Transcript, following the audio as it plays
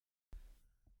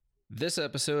This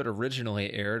episode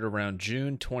originally aired around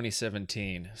June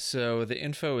 2017, so the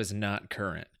info is not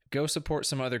current. Go support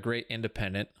some other great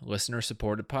independent,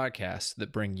 listener-supported podcasts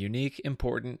that bring unique,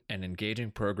 important, and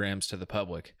engaging programs to the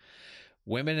public.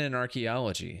 Women in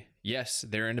Archaeology. Yes,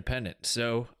 they're independent,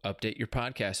 so update your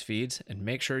podcast feeds and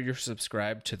make sure you're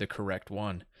subscribed to the correct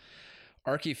one.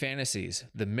 Archaefantasies,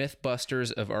 the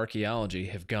Mythbusters of archaeology,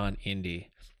 have gone indie.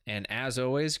 And as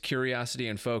always, curiosity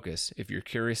and focus. If you're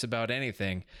curious about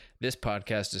anything, this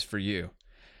podcast is for you.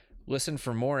 Listen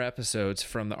for more episodes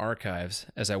from the archives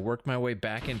as I work my way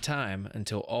back in time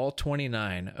until all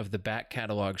 29 of the back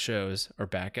catalog shows are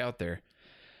back out there.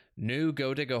 New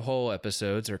Go Dig a Hole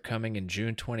episodes are coming in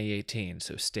June 2018,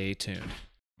 so stay tuned.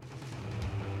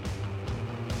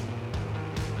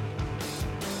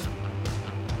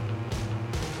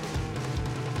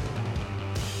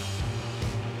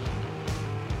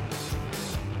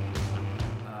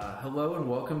 Hello and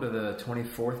welcome to the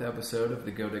 24th episode of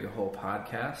the Go Dig a Hole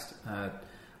podcast.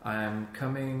 I'm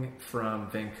coming from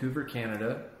Vancouver,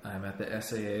 Canada. I'm at the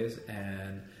SAAs,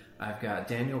 and I've got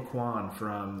Daniel Kwan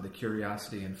from the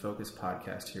Curiosity and Focus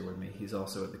podcast here with me. He's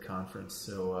also at the conference.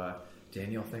 So,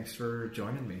 Daniel, thanks for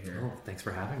joining me here. Oh, thanks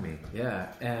for having me.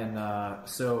 Yeah, and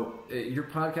so your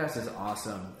podcast is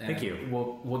awesome. And thank you.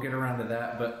 We'll get around to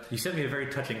that, but you sent me a very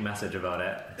touching message about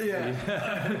it.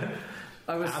 Yeah.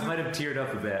 I might have teared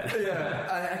up a bit.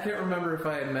 Yeah, I can't remember if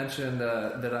I had mentioned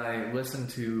that I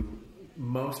listened to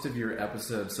most of your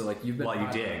episodes. So, like, you've been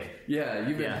you dig. Yeah,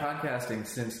 you've been podcasting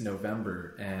since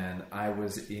November, and I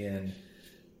was in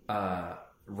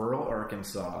rural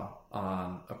Arkansas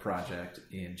on a project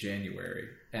in January,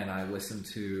 and I listened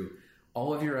to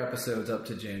all of your episodes up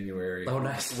to January. Oh,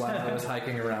 nice. While I was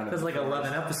hiking around. That's like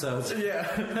 11 episodes. Yeah.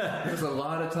 There's a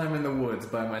lot of time in the woods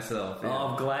by myself. Yeah. Oh,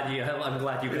 I'm glad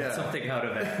you got something out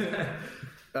of it.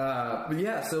 But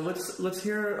yeah, so let's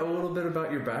hear a little bit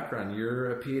about your background.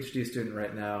 You're a PhD student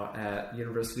right now at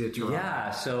University of Toronto.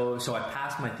 Yeah, so I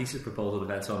passed my thesis proposal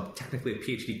event, so I'm technically a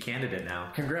PhD candidate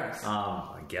now. Congrats.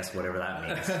 I guess whatever that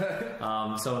means.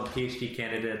 So I'm a PhD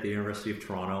candidate at the University of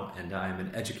Toronto, and I'm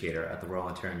an educator at the Royal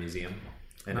Ontario Museum.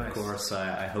 And nice. Of course,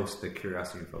 I host the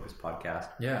Curiosity and Focus podcast.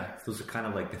 Yeah. Those are kind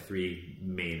of like the three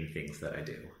main things that I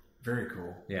do. Very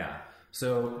cool. Yeah.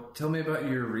 So tell me about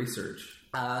your research.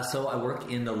 So I work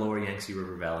in the lower Yangtze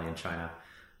River Valley in China,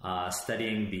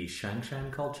 studying the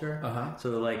Shangshan culture. Uh-huh.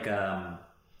 So like a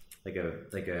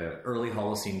early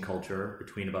Holocene culture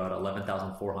between about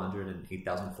 11,400 and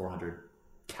 8,400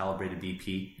 calibrated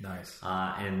BP. Nice.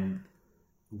 And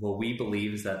what we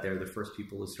believe is that they're the first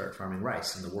people to start farming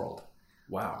rice in the world.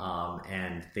 Wow.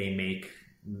 And they made,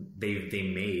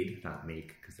 not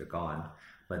make because they're gone,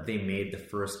 but they made the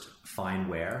first fine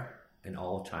ware in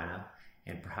all of China,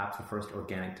 and perhaps the first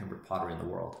organic tempered pottery in the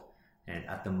world. And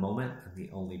at the moment, I'm the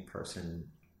only person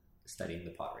studying the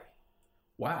pottery.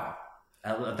 Wow.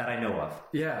 That I know of.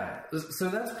 Yeah. So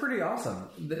that's pretty awesome.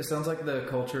 It sounds like the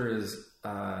culture is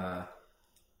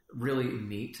really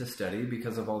neat to study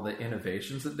because of all the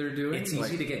innovations that they're doing. It's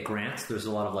easy to get grants. There's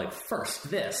a lot of like, first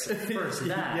this, first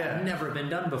that. Yeah. Never been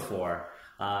done before.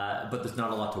 But there's not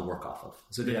a lot to work off of.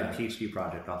 So doing a PhD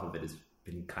project off of it has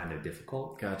been kind of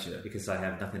difficult. Gotcha. Because I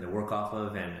have nothing to work off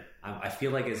of, and I feel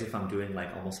like as if I'm doing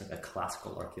like almost like a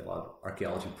classical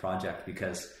archaeology project,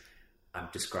 because I'm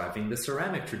describing the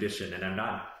ceramic tradition and I'm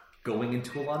not going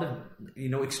into a lot of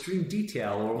extreme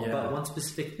detail about one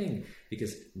specific thing,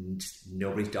 because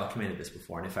nobody's documented this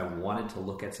before. And if I wanted to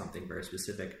look at something very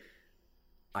specific,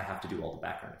 I have to do all the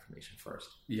background information first.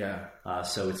 Yeah.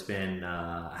 So it's been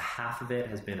half of it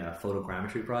has been a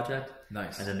photogrammetry project.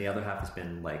 Nice. And then the other half has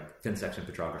been like thin section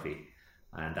petrography.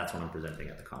 And that's what I'm presenting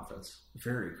at the conference.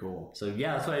 Very cool. So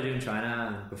yeah, that's what I do in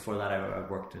China. And before that, I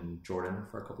worked in Jordan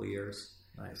for a couple of years.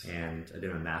 Nice. And I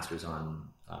did a master's on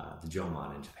the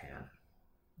Jomon in Japan.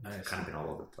 Nice. I've kind of been all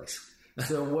over the place.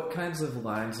 So what kinds of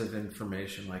lines of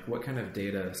information, like what kind of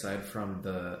data, aside from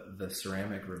the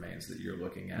ceramic remains that you're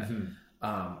looking at,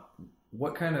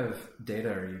 what kind of data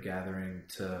are you gathering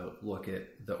to look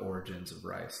at the origins of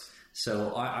rice?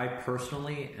 So I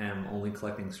personally am only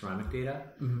collecting ceramic data.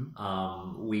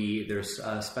 Mm-hmm. There's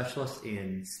a specialist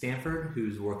in Stanford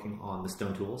who's working on the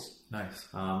stone tools. Nice.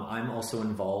 I'm also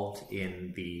involved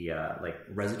in the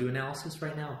residue analysis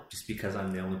right now, just because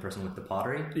I'm the only person with the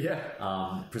pottery.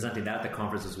 Yeah. Presenting that at the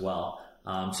conference as well.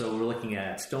 So we're looking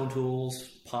at stone tools,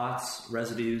 pots,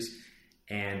 residues,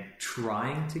 and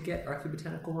trying to get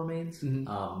archaeobotanical remains,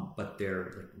 but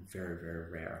they're like very, very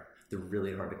rare. They're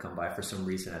really hard to come by for some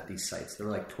reason at these sites. There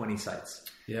are like 20 sites.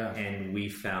 Yeah. And we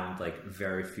found like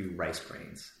very few rice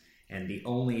grains. And the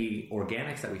only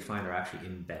organics that we find are actually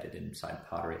embedded inside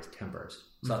pottery as timbers.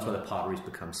 So that's why the pottery's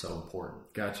become so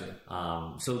important. Gotcha.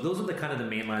 So those are the kind of the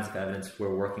main lines of evidence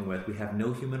we're working with. We have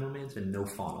no human remains and no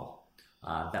faunal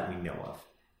that we know of.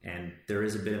 And there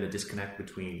is a bit of a disconnect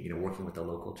between, working with the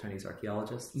local Chinese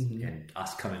archaeologists and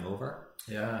us coming over.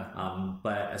 Yeah.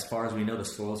 But as far as we know, the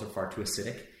soils are far too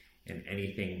acidic, and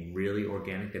anything really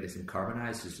organic that isn't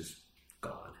carbonized is just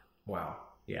gone. Wow.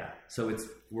 Yeah. So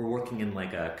we're working in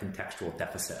like a contextual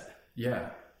deficit. Yeah.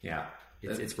 Yeah.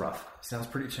 It's rough. Sounds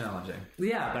pretty challenging.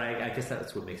 Yeah, but I guess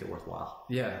that's what makes it worthwhile.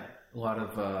 Yeah. A lot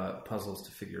of puzzles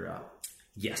to figure out.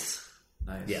 Yes.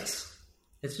 Nice. Yes.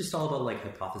 It's just all about like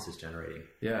hypothesis generating.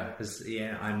 Yeah. Because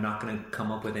I'm not going to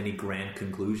come up with any grand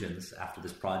conclusions after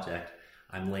this project.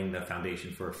 I'm laying the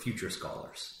foundation for future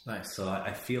scholars. Nice. So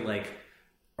I feel like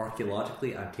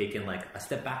archaeologically, I'm taking like a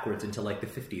step backwards into like the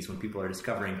 50s when people are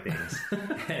discovering things,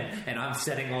 and I'm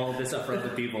setting all of this up for other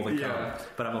people to come.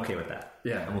 But I'm okay with that.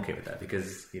 Yeah, I'm okay with that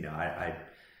because I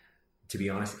to be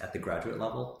honest, at the graduate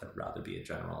level, I'd rather be a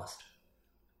generalist.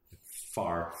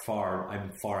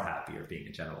 I'm far happier being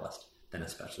a generalist than a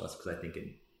specialist because I think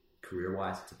in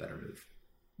career-wise, it's a better move.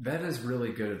 That is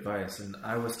really good advice, and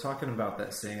I was talking about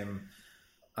that same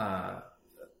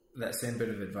bit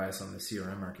of advice on the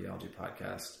CRM Archaeology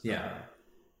podcast.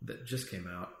 That just came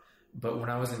out. But when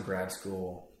I was in grad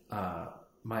school,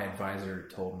 my advisor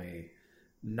told me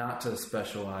not to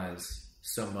specialize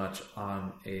so much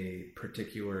on a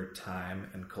particular time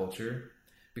and culture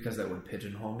because that would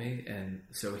pigeonhole me. And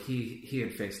so he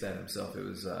had faced that himself. It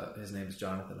was his name is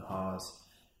Jonathan Hawes,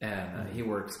 and he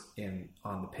works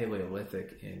on the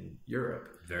Paleolithic in Europe,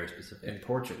 very specific, in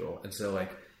Portugal. And so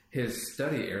like his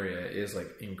study area is like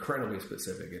incredibly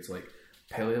specific. It's like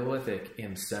Paleolithic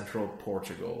in central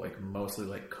Portugal, like mostly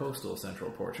like coastal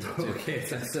central Portugal too. Okay,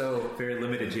 and so very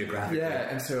limited geographically. Yeah,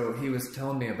 and so he was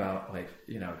telling me about like,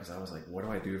 because I was like, what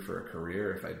do I do for a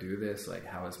career if I do this? Like,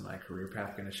 how is my career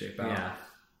path going to shape out? Yeah.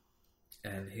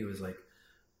 And he was like,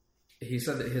 he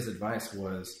said that his advice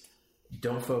was,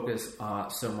 don't focus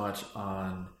so much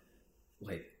on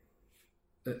like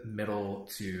middle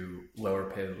to lower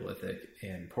Paleolithic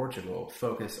in Portugal.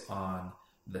 Focus on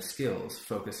the skills,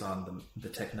 focus on the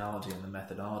technology and the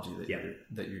methodology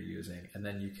that you're using, and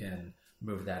then you can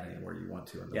move that anywhere you want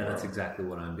to in the world. That's exactly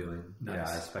what I'm doing. Nice.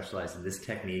 Yeah, I specialize in this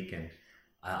technique, and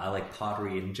I like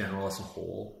pottery in general as a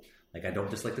whole. Like, I don't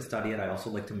just like to study it, I also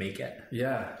like to make it.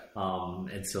 Yeah.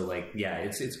 And so like, yeah,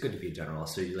 it's good to be a generalist.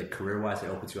 So you, like, career-wise, it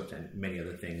opens you up to many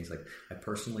other things. Like, I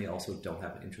personally also don't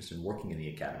have an interest in working in the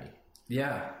academy.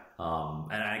 Yeah.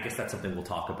 And I guess that's something we'll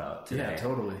talk about today. Yeah,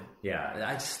 totally.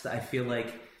 Yeah. I feel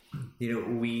like,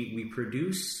 we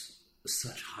produce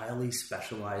such highly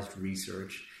specialized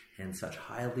research and such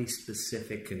highly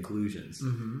specific conclusions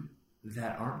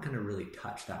that aren't going to really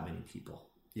touch that many people.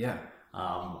 Yeah.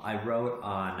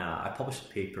 I published a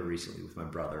paper recently with my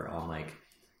brother on like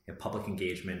public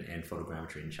engagement and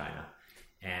photogrammetry in China.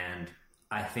 And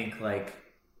I think like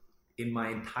in my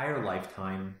entire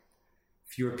lifetime,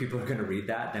 fewer people are going to read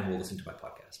that than will listen to my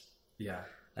podcast. Yeah.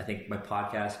 I think my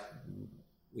podcast,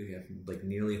 we have like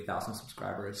nearly 1,000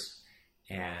 subscribers,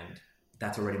 and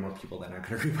that's already more people than are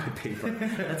going to read my paper.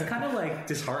 That's kind of like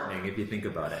disheartening if you think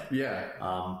about it.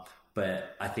 Yeah.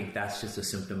 But I think that's just a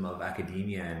symptom of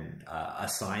academia and a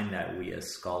sign that we as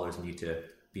scholars need to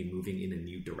be moving in a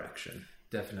new direction.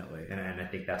 Definitely. And I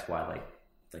think that's why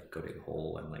like Go Dig a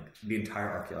Hole and like the entire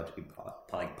archaeology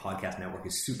podcast network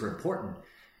is super important,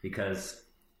 because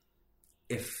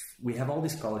if we have all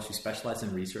these scholars who specialize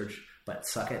in research but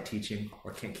suck at teaching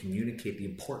or can't communicate the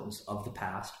importance of the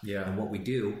past and what we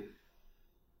do,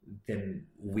 then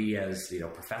we as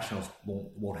professionals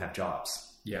won't have jobs.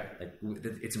 Yeah. Like,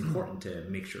 it's important to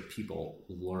make sure people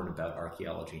learn about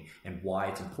archaeology and why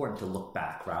it's important to look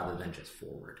back rather than just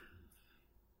forward.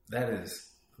 That is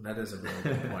a really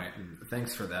good point. And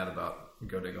thanks for that about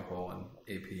Go Dig a Hole and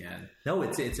APN. No,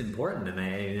 it's important.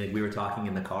 And we were talking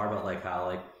in the car about like how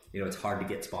like, it's hard to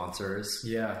get sponsors.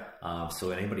 Yeah.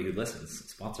 So anybody who listens,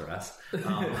 sponsor us.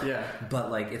 Yeah. But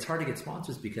like, it's hard to get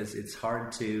sponsors because it's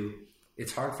hard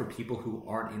for people who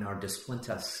aren't in our discipline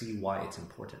to see why it's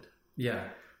important. Yeah.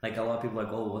 Like, a lot of people are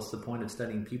like, oh, what's the point of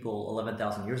studying people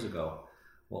 11,000 years ago?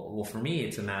 Well, for me,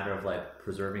 it's a matter of like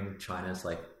preserving China's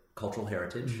like cultural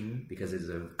heritage, because it's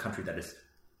a country that is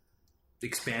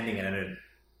expanding at an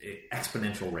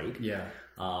exponential rate. Yeah.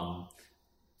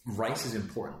 Rice is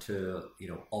important to,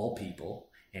 all people,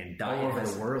 and diet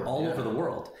all over the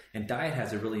world. And diet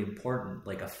has a really important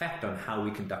like effect on how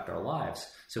we conduct our lives.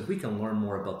 So if we can learn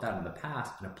more about that in the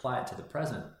past and apply it to the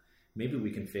present, maybe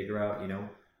we can figure out,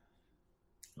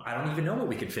 I don't even know what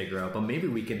we can figure out, but maybe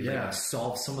we can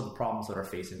solve some of the problems that are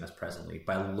facing us presently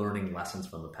by learning lessons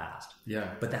from the past.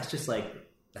 Yeah. But that's just like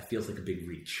that feels like a big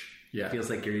reach. Yeah. It feels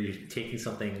like you're taking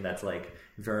something that's like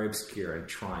very obscure and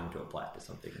trying to apply it to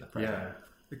something in the present. Yeah.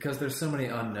 Because there's so many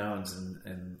unknowns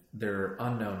and they're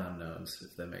unknown unknowns,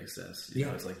 if that makes sense. You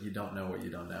know, it's like you don't know what you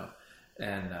don't know.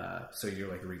 And so you're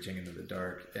like reaching into the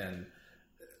dark. And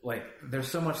like there's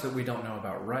so much that we don't know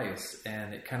about rice.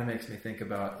 And it kind of makes me think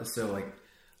about, so like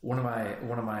one of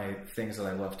my things that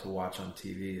I love to watch on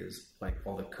TV is like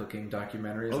all the cooking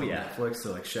documentaries on Netflix.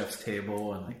 So like Chef's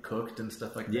Table and like Cooked and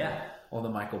stuff like that. Yeah. All the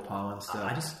Michael Pollan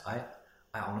stuff.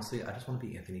 I honestly just want to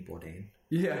be Anthony Bourdain.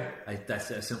 Yeah. I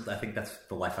think that's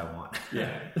the life I want.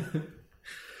 Yeah.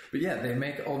 But yeah, they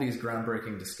make all these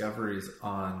groundbreaking discoveries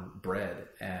on bread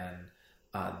and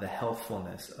the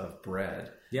healthfulness of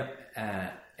bread. Yep.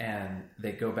 And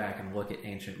they go back and look at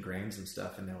ancient grains and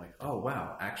stuff, and they're like, oh,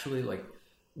 wow, actually, like,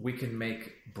 we can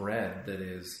make bread that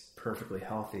is perfectly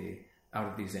healthy out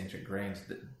of these ancient grains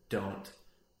that don't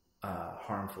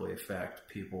harmfully affect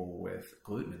people with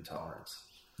gluten intolerance.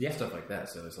 Yeah. Stuff like that.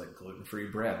 So it's like gluten-free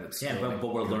bread. That's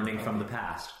but we're learning from the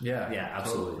past. Yeah. Yeah,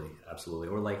 absolutely. Absolutely.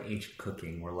 Or like ancient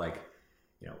cooking, or like,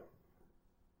 you know,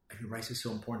 I mean, rice is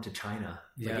so important to China.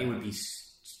 Like it would be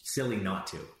silly not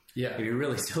to. Yeah. It'd be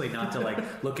really silly not to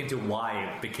like look into why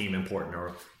it became important,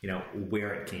 or, you know,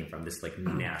 where it came from. This like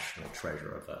national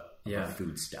treasure of a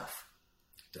food stuff.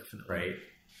 Definitely. Right.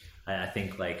 I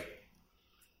think like,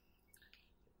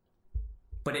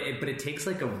 But it takes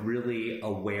like a really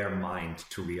aware mind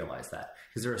to realize that,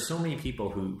 because there are so many people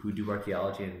who do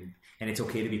archaeology and it's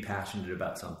okay to be passionate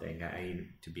about something. I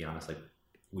mean, to be honest, like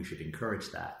we should encourage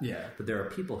that. Yeah. But there are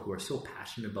people who are so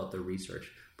passionate about their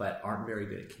research but aren't very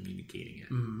good at communicating it,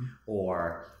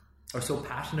 or are so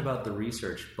passionate about the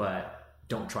research but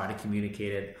don't try to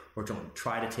communicate it, or don't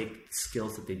try to take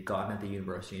skills that they've gotten at the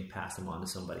university and pass them on to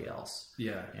somebody else.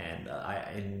 Yeah.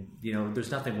 And you know,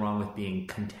 there's nothing wrong with being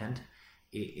content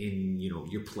in you know,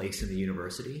 your place in the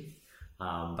university,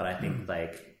 but I think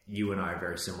like you and I are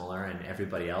very similar, and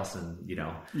everybody else in, you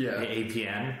know,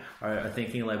 APN are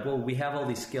thinking like, well, we have all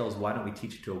these skills, why don't we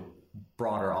teach it to a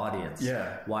broader audience?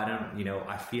 Why don't, you know,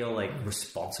 I feel like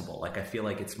responsible, like I feel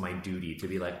like it's my duty to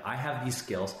be like, I have these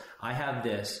skills, I have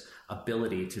this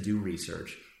ability to do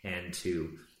research and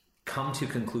to come to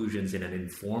conclusions in an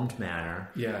informed manner,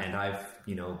 and I've,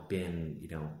 you know, been, you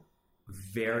know,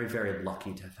 very, very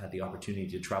lucky to have had the opportunity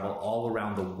to travel all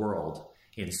around the world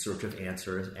in search of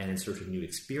answers and in search of new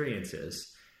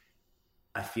experiences.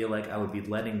 I feel like I would be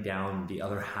letting down the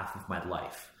other half of my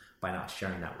life by not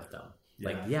sharing that with them.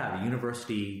 Like, the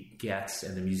university gets,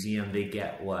 and the museum, they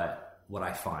get what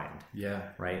I find.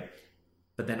 Right.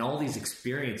 But then all these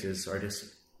experiences are just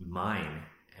mine.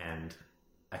 And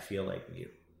I feel like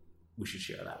we should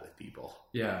share that with people.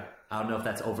 I don't know if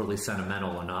that's overly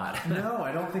sentimental or not. No,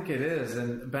 I don't think it is.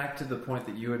 And back to the point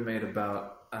that you had made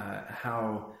about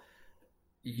how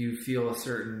you feel a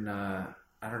certain, I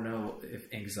don't know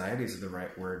if anxiety is the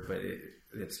right word, but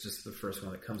it's just the first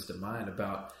one that comes to mind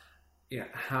about, you know,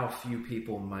 how few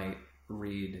people might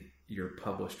read your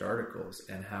published articles,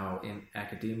 and how in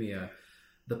academia,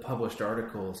 the published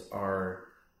articles are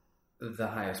the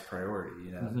highest priority.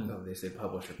 You know, they say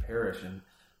publish or perish. And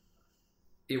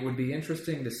it would be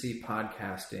interesting to see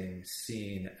podcasting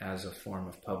seen as a form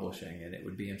of publishing, and it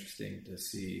would be interesting to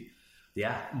see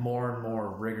more and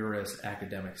more rigorous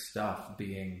academic stuff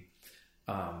being,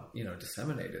 you know,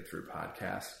 disseminated through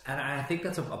podcasts. And I think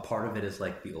that's a part of it is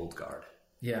like the old guard.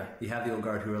 Yeah. You have the old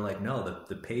guard who are like, no,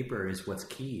 the paper is what's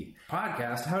key.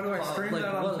 Podcast? How do I stream that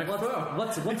on my phone?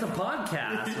 What's a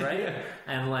podcast, right?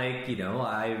 And like, you know,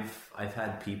 I've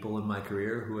had people in my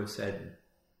career who have said,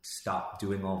 stop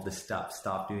doing all this stuff,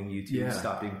 stop doing YouTube,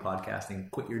 stop doing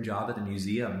podcasting, quit your job at the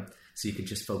museum so you can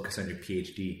just focus on your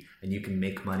PhD and you can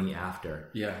make money after.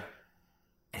 And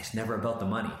it's never about the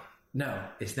money. No,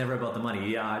 it's never about the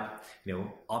money. You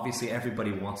know, obviously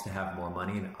everybody wants to have more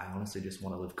money, and I honestly just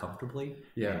want to live comfortably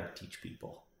and teach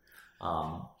people.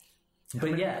 How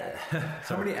many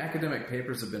academic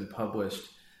papers have been published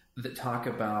that talk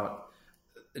about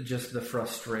just the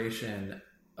frustration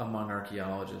among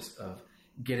archaeologists of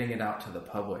getting it out to the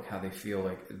public, how they feel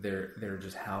like they're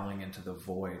just howling into the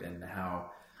void, and how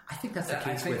I think that's the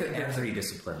case with every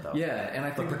discipline, though. And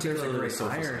I think particularly there's a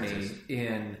great irony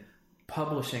in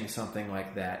publishing something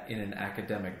like that in an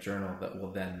academic journal that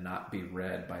will then not be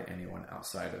read by anyone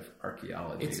outside of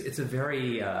archaeology. It's a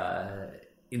very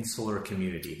insular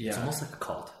community. It's almost like a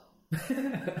cult.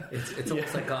 It's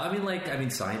almost like I mean,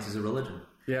 science is a religion.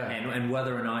 And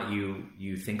whether or not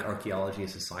you think archaeology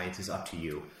is a science is up to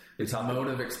you. It's a mode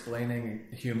of explaining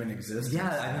human existence.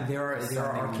 I mean, there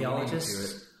are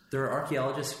archaeologists. There are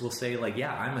archaeologists who will say like,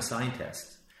 I'm a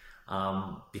scientist.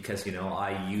 because,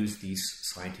 I use these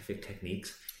scientific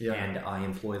techniques and I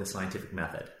employ the scientific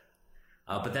method.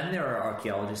 But then there are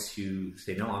archaeologists who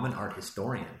say, no, I'm an art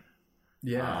historian.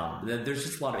 Yeah. There's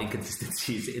just a lot of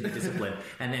inconsistencies in the discipline,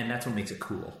 and that's what makes it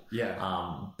cool.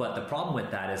 Yeah. But the problem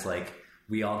with that is like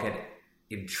we all get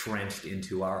entrenched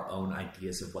into our own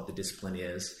ideas of what the discipline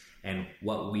is and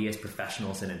what we as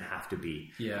professionals in it have to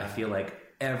be. Yeah. I feel like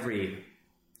every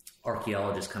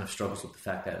archaeologist kind of struggles with the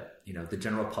fact that, the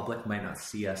general public might not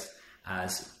see us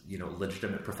as,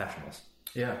 legitimate professionals.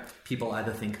 Yeah. People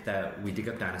either think that we dig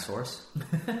up dinosaurs,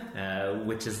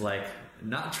 which is like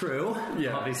not true,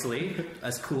 obviously.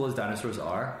 As cool as dinosaurs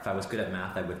are, if I was good at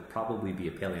math, I would probably be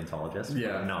a paleontologist. Yeah.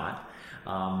 But I'm not.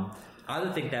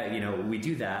 Either think that, we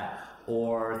do that,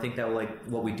 or think that like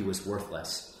what we do is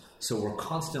worthless. So we're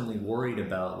constantly worried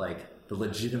about like the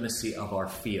legitimacy of our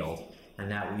field,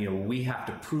 and that, we have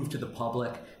to prove to the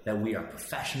public that we are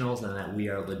professionals and that we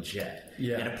are legit.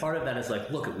 Yeah. And a part of that is like,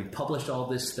 look, we published all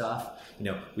this stuff.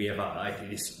 We have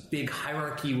this big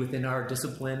hierarchy within our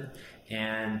discipline,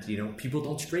 and, people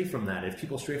don't stray from that. If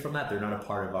people stray from that, they're not a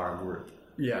part of our group.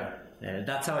 Yeah. And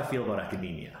that's how I feel about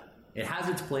academia. It has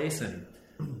its place, and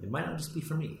it might not just be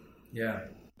for me. Yeah.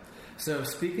 So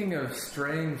speaking of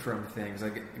straying from things,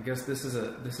 I guess this is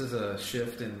a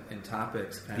shift in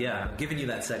topics. Giving you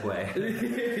that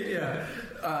segue. Yeah.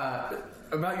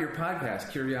 About your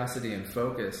podcast, Curiosity and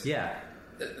Focus. Yeah.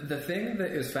 The thing that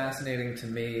is fascinating to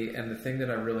me, and the thing that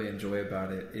I really enjoy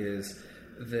about it, is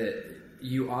that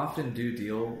you often do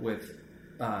deal with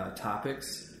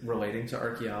topics relating to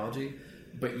archaeology,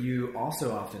 but you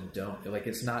also often don't. Like,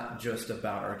 it's not just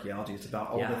about archaeology; it's about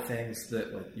all the things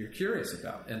that like you're curious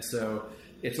about, and so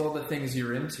it's all the things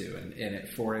you're into, and it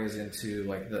forays into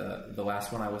like the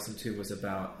last one I listened to was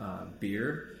about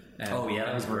beer. And,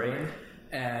 that was great.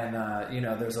 And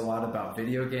there's a lot about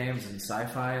video games and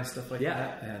sci-fi and stuff like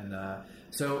that. And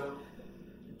so,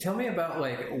 tell me about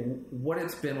like what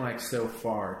it's been like so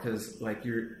far, because like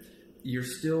you're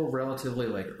still relatively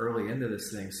like early into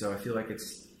this thing, so I feel like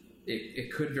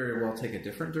it could very well take a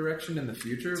different direction in the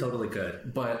future. Totally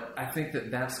could. But I think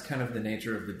that that's kind of the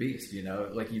nature of the beast,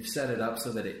 like you've set it up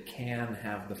so that it can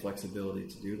have the flexibility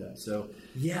to do that. So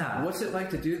what's it like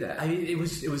to do that? I mean, it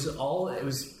was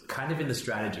kind of in the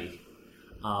strategy.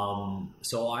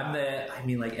 So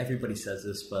like everybody says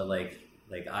this, but like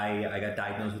I got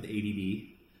diagnosed with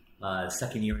ADD,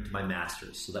 second year into my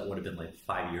master's. So that would have been like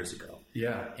 5 years ago.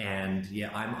 Yeah. And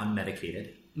I'm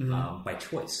unmedicated, by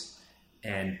choice.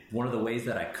 And one of the ways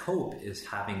that I cope is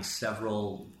having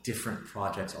several different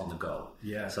projects on the go.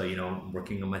 Yeah. So, I'm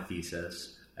working on my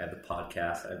thesis. I have the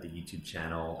podcast. I have the YouTube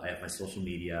channel. I have my social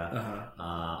media.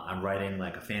 I'm writing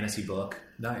like a fantasy book.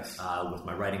 Nice. With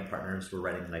my writing partners. We're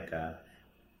writing like a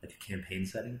campaign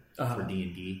setting for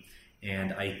D&D.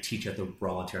 And I teach at the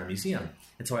Royal Ontario Museum.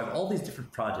 And so I have all these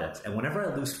different projects. And whenever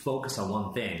I lose focus on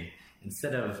one thing,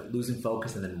 instead of losing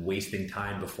focus and then wasting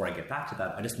time before I get back to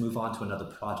that, I just move on to another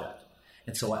project.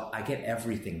 And so I get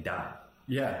everything done.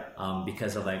 Yeah.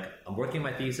 Because of like, I'm working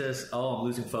my thesis, I'm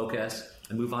losing focus,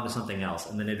 I move on to something else.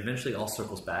 And then it eventually all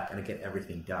circles back and I get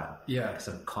everything done. Yeah. Because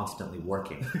I'm constantly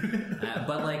working.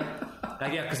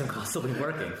 Because I'm constantly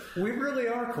working. We really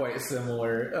are quite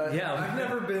similar. I've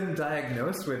never been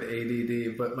diagnosed with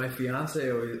ADD, but my fiance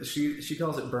always, she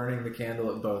calls it burning the candle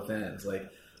at both ends. Like,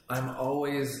 I'm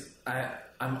always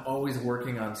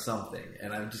working on something,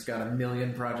 and I've just got a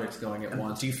million projects going at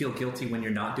once. Do you feel guilty when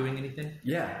you're not doing anything?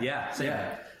 Yeah. Yeah. Same.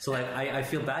 Yeah. So like, I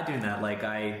feel bad doing that. Like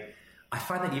I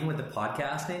find that even with the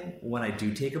podcasting, when I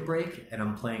do take a break and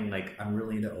I'm playing, like, I'm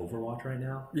really into Overwatch right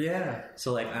now. Yeah.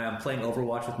 So like I'm playing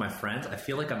Overwatch with my friends. I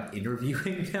feel like I'm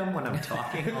interviewing them when I'm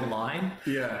talking online.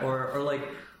 Yeah. Or like,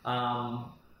 I'm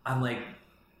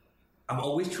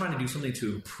always trying to do something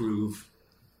to improve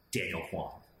Daniel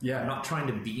Kwan. Yeah. I'm not trying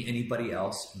to be anybody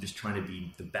else. I'm just trying to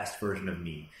be the best version of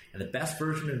me. And the best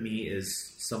version of me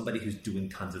is somebody who's doing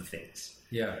tons of things.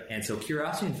 Yeah. And so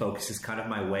Curiosity and Focus is kind of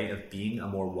my way of being a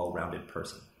more well-rounded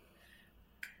person.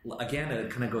 Again, it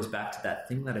kind of goes back to that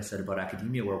thing that I said about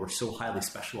academia where we're so highly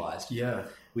specialized. Yeah.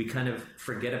 We kind of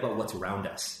forget about what's around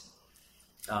us.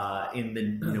 In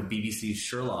the BBC's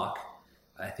Sherlock,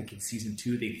 I think in season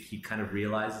 2, he kind of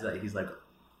realizes that he's like,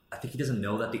 I think he doesn't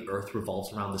know that the Earth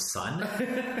revolves around the sun.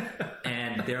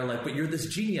 And they're like, but you're this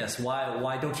genius.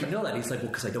 Why don't you know that? He's like, well,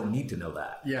 because I don't need to know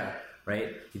that. Yeah.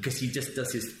 Right? Because he just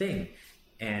does his thing.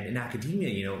 And in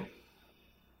academia,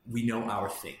 we know our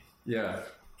thing. Yeah.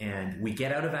 And we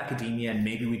get out of academia and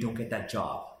maybe we don't get that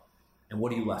job. And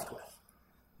what are you left with?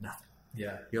 Nothing.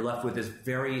 Yeah. You're left with this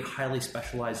very highly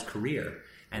specialized career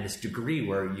and this degree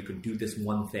where you could do this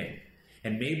one thing.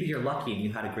 And maybe you're lucky and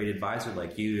you had a great advisor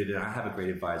like you, and I have a great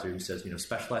advisor who says,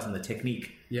 specialize in the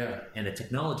technique and the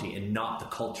technology and not the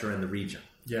culture and the region.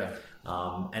 Yeah.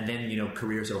 And then,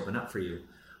 careers open up for you.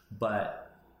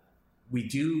 But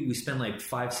we spend like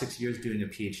 5-6 years doing a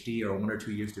PhD or 1 or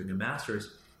 2 years doing a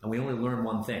master's, and we only learn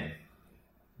one thing.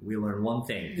 We learn one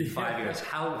thing in 5 years.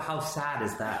 How sad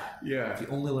is that? Yeah. If you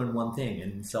only learn one thing.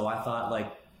 And so I thought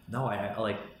no,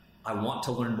 I want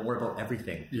to learn more about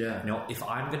everything. Yeah. If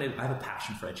I have a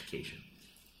passion for education.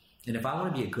 And if I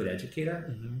want to be a good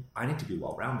educator, I need to be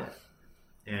well-rounded.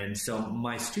 And so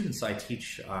my students, I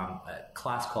teach a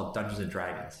class called Dungeons and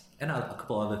Dragons and a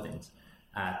couple other things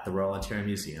at the Royal Ontario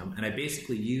Museum. And I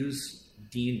basically use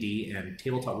D&D and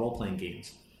tabletop role-playing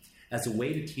games as a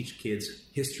way to teach kids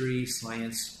history,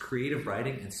 science, creative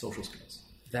writing, and social skills.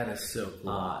 That is so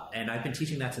cool. And I've been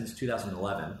teaching that since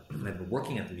 2011, and I've been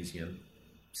working at the museum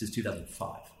since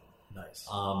 2005. Nice.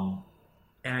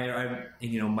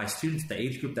 And my students, the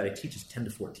age group that I teach is 10 to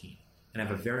 14, and I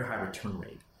have a very high return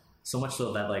rate. So much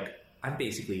so that I'm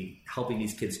basically helping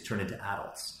these kids turn into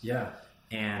adults. Yeah.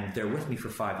 And they're with me for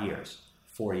 5 years,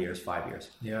 4 years, 5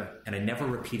 years. Yeah. And I never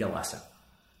repeat a lesson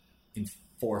in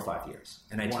 4 or 5 years.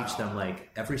 And I teach them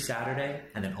every Saturday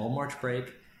and then all March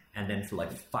break and then for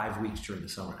 5 weeks during the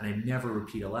summer. And I never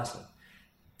repeat a lesson.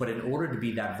 But in order to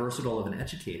be that versatile of an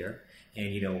educator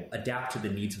and, adapt to the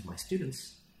needs of my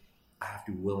students, I have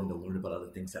to be willing to learn about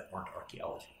other things that aren't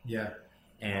archaeology. Yeah.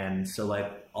 And so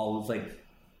I'll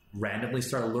randomly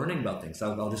start learning about things.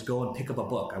 I'll just go and pick up a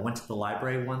book. I went to the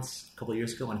library once a couple of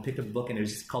years ago and picked up a book, and it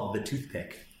was just called The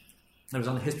Toothpick. It was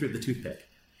on the history of the toothpick.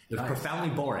 It was profoundly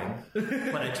boring,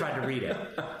 but I tried to read it.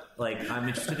 I'm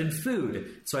interested in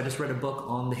food, so I just read a book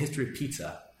on the history of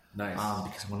pizza. Nice.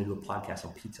 Because I want to do a podcast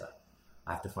on pizza.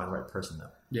 I have to find the right person,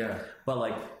 though. Yeah.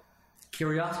 But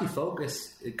curiosity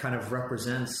focus, it kind of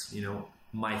represents,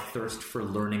 my thirst for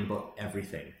learning about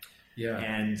everything. Yeah.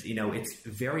 And, it's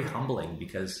very humbling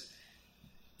because,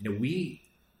 we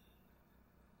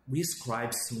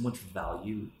ascribe so much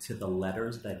value to the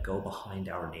letters that go behind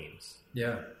our names.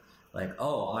 Yeah.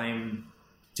 I'm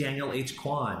Daniel H.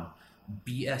 Kwan,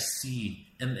 BSc,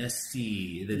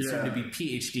 MSc, then soon to be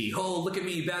PhD. Oh, look at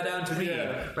me, bow down to me,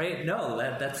 right? No,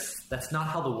 that's not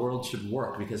how the world should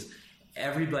work, because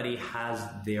everybody has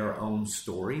their own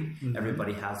story.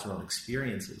 Everybody has their own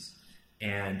experiences.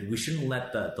 And we shouldn't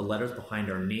let the letters behind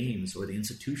our names or the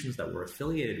institutions that we're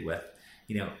affiliated with,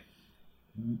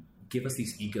 give us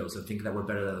these egos and think that we're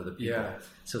better than other people. Yeah.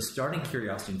 So starting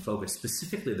Curiosity and Focus,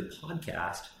 specifically the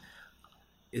podcast,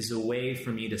 is a way for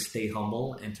me to stay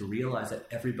humble and to realize that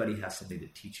everybody has something to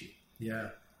teach you. Yeah.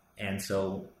 And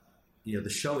so, the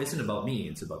show isn't about me,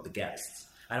 it's about the guests.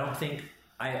 I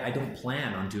don't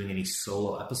plan on doing any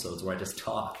solo episodes where I just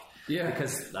talk. Yeah.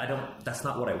 Because that's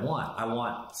not what I want. I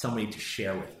want somebody to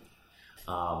share with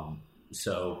me.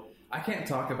 So I can't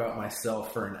talk about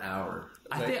myself for an hour.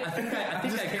 I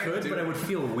think I could, but I would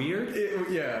feel weird.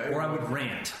 Or I would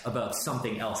rant about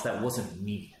something else that wasn't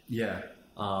me. Yeah.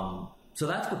 So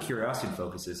that's what Curiosity and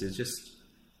Focus is just,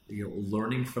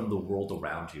 learning from the world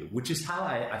around you, which is how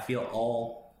I feel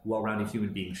all well-rounded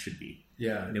human beings should be.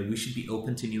 Yeah. We should be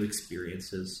open to new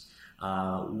experiences.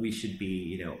 We should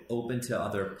be, open to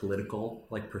other political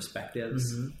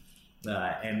perspectives. And,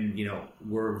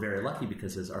 we're very lucky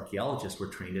because as archaeologists, we're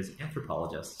trained as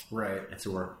anthropologists. Right. And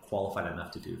so we're qualified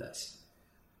enough to do this.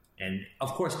 And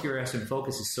of course, Curiosity and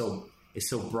Focus is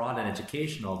so broad and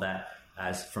educational that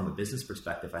as from a business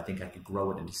perspective, I think I could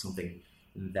grow it into something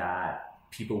that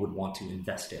people would want to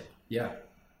invest in. Yeah.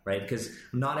 Right. Because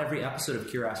not every episode of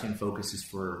Curiosity and Focus is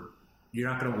you're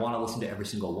not going to want to listen to every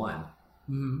single one.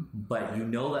 But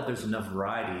that there's enough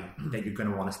variety that you're going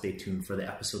to want to stay tuned for the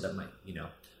episode that might,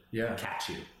 catch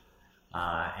you.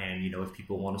 And, if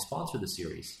people want to sponsor the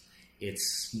series,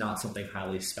 it's not something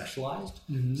highly specialized.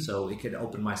 So it could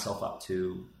open myself up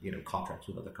to, contracts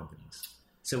with other companies.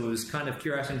 So it was kind of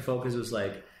Curiosity and Focus was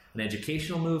like an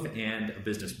educational move and a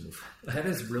business move. That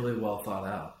is really well thought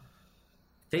out.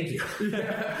 Thank you.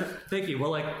 Thank you.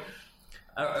 Well,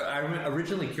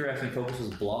 originally Curiosity and Focus was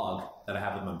a blog that I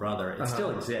have with my brother. It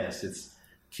still exists. It's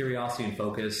Curiosity and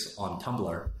Focus on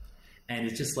Tumblr. And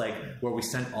it's just where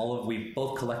we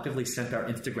both collectively sent our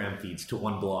Instagram feeds to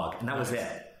one blog. And that was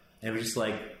it. And it was just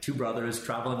two brothers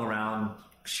traveling around,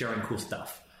 sharing cool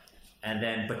stuff.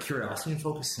 And but Curiosity and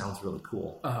Focus sounds really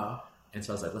cool. And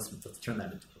so I was like, let's turn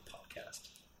that into a podcast.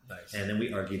 Nice. And then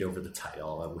we argued over the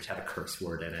title, which had a curse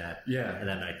word in it. Yeah. And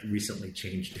then I recently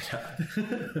changed it up.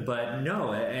 But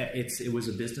no, it was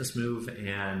a business move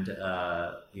and,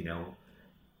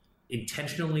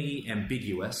 intentionally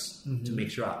ambiguous to make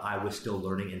sure I was still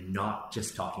learning and not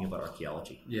just talking about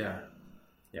archaeology. Yeah.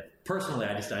 Yeah. Personally,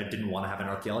 I didn't want to have an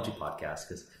archaeology podcast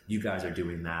because you guys are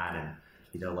doing that, and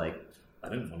I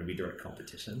didn't want to be direct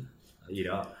competition. I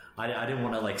didn't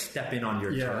want to step in on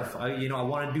your turf. I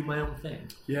want to do my own thing.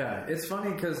 Yeah, it's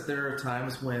funny because there are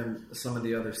times when some of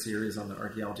the other series on the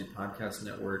Archaeology Podcast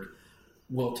Network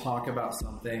will talk about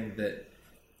something that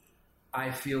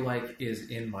I feel like is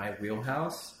in my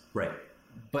wheelhouse. Right.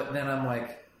 But then I'm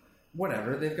like,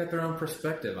 whatever, they've got their own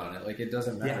perspective on it. Like, it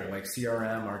doesn't matter. Yeah. Like,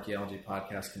 CRM Archaeology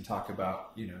Podcast can talk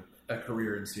about, a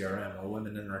career in CRM, or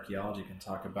Women in Archaeology can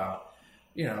talk about,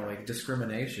 like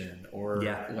discrimination, or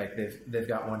like they've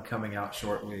got one coming out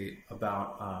shortly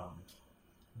about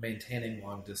maintaining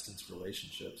long distance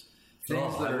relationships.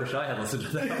 I wish I had listened to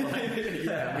that one.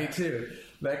 Yeah, me too.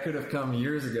 That could have come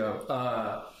years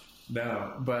ago.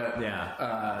 No, but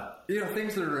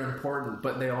things that are important,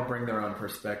 but they all bring their own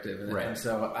perspective. And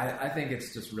so I think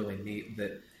it's just really neat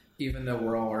that even though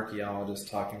we're all archaeologists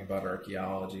talking about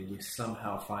archaeology, we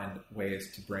somehow find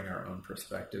ways to bring our own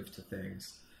perspective to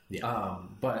things. Yeah.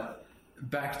 But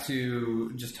back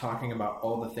to just talking about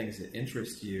all the things that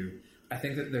interest you, I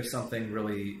think that there's something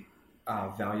really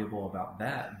valuable about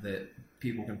that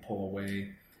people can pull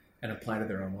away and apply to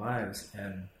their own lives.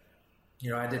 And,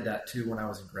 I did that too when I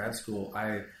was in grad school.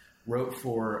 I wrote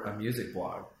for a music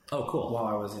blog. Oh, cool. While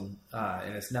I was in,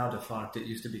 and it's now defunct. It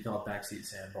used to be called Backseat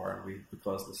Sandbar, and we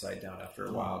closed the site down after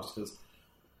a while just because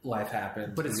life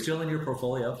happened. But it's still in your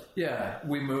portfolio. Yeah,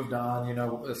 we moved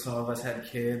on. Some of us had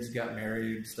kids, got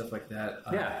married, stuff like that.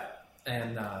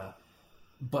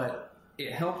 But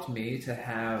it helped me to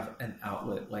have an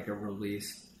outlet, like a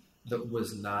release that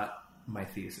was not my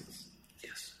thesis.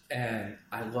 Yes. And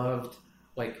I loved,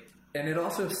 and it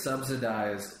also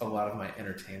subsidized a lot of my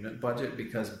entertainment budget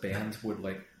because bands would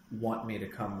want me to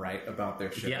come write about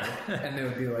their show. Yeah. And they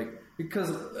would be like, because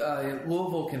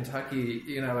Louisville, Kentucky,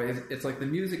 it's like the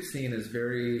music scene is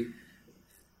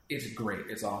it's great,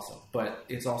 it's awesome, but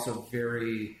it's also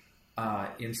very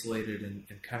insulated and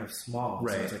kind of small.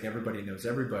 Right. So it's like everybody knows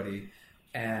everybody.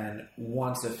 And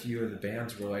once a few of the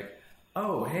bands were like,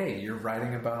 oh, hey, you're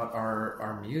writing about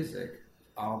our music,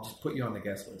 I'll just put you on the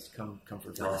guest list. Come for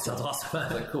Oh, that sounds awesome. I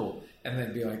was like, cool. And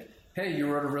then be like, hey, you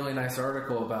wrote a really nice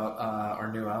article about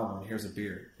our new album. Here's a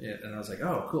beer. And I was like,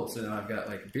 oh, cool. So now I've got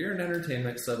beer and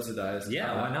entertainment subsidized.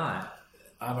 Yeah, why not?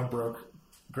 I'm a broke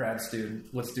grad student.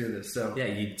 Let's do this. So yeah,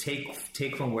 you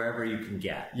take from wherever you can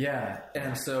get. Yeah.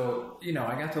 And so, I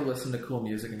got to listen to cool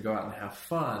music and go out and have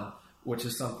fun, which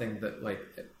is something that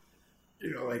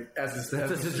that's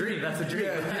a dream. That's a dream.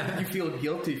 Yeah, you feel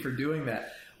guilty for doing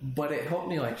that. But it helped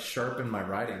me sharpen my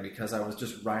writing because I was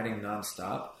just writing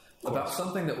nonstop about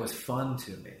something that was fun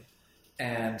to me.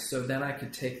 And so then I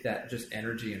could take that just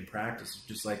energy and practice,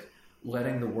 just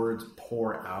letting the words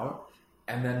pour out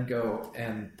and then go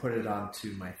and put it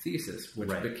onto my thesis, which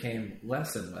became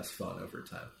less and less fun over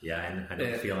time. Yeah, I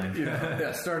know the feeling.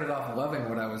 I started off loving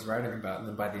what I was writing about, and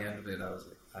then by the end of it, I was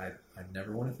like, I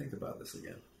never want to think about this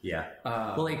again. Yeah.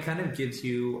 Well, it kind of gives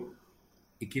you...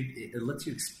 It lets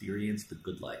you experience the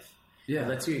good life. Yeah. It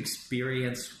lets you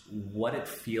experience what it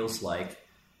feels like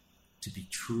to be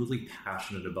truly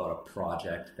passionate about a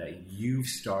project that you've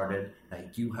started,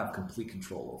 that you have complete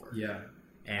control over. Yeah.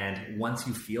 And once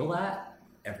you feel that,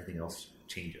 everything else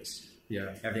changes.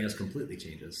 Yeah. Everything else completely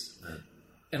changes.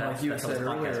 And like you said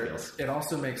earlier, it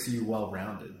also makes you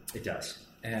well-rounded. It does.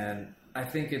 And I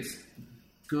think it's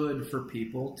good for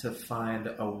people to find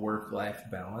a work-life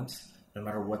balance no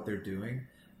matter what they're doing,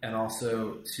 and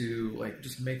also to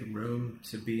just make room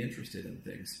to be interested in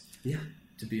things. Yeah.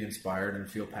 To be inspired and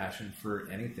feel passion for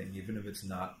anything, even if it's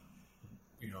not,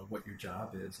 what your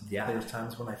job is. Yeah. There's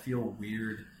times when I feel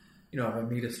weird, if I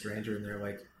meet a stranger and they're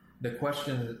like, the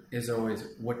question is always,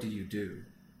 what do you do?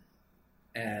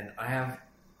 And I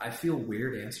feel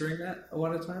weird answering that a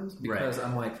lot of times because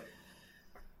I'm like,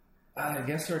 I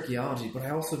guess archaeology, but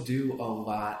I also do a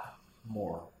lot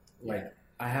more.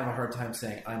 I have a hard time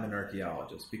saying I'm an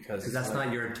archaeologist because that's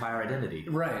not your entire identity.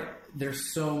 Right.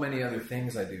 There's so many other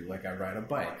things I do. I ride a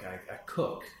bike. I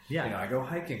cook. Yeah. I go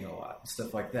hiking a lot.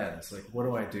 Stuff like that. It's what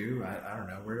do I do? I don't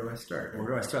know. Where do I start?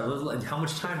 How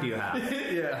much time do you have?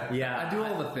 Yeah. Yeah. I do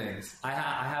all the things. I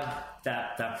have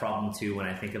that problem too when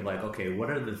I think of okay,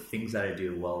 what are the things that I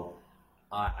do? Well,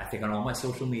 I think on all my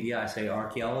social media, I say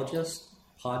archaeologist,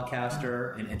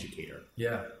 podcaster, and educator.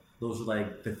 Yeah. Those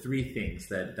are the three things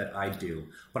that I do.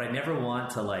 But I never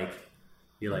want to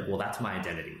be well, that's my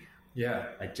identity. Yeah.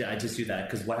 I just do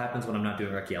that because what happens when I'm not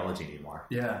doing archaeology anymore?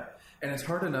 Yeah. And it's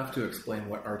hard enough to explain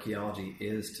what archaeology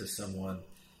is to someone,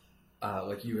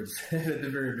 like you had said at the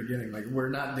very beginning. We're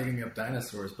not digging up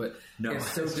dinosaurs, but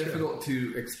it's so difficult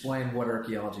to explain what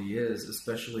archaeology is,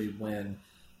 especially when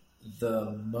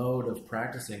the mode of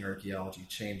practicing archaeology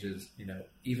changes,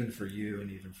 even for you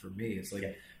and even for me. It's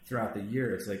like throughout the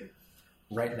year, it's like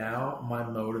right now, my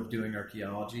mode of doing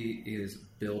archaeology is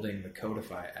building the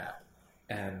Codify app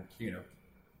and,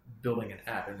 building an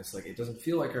app. And it's like, it doesn't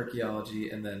feel like archaeology.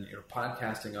 And then,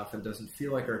 podcasting often doesn't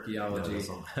feel like archaeology.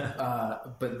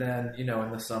 But then, in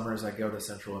the summers, I go to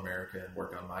Central America and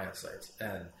work on Maya sites.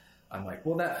 And I'm like,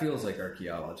 well, that feels like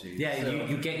archaeology. Yeah, so,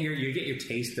 you get your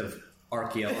taste of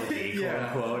archaeology, quote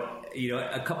unquote,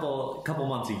 a couple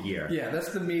months a year. Yeah, that's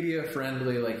the media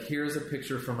friendly, like, here's a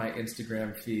picture from my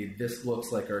Instagram feed. This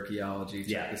looks like archaeology.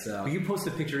 Check this out. Well, you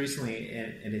posted a picture recently,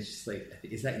 and it's just like,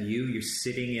 is that you? You're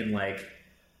sitting in like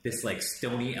this like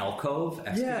stony alcove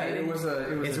excavating?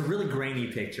 Yeah, it's a really grainy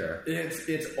picture.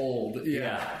 It's old.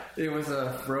 Yeah. It was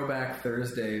a Throwback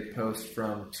Thursday post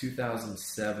from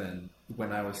 2007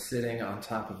 when I was sitting on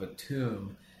top of a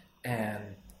tomb,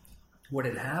 and what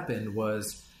had happened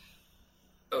was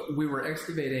we were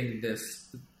excavating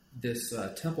this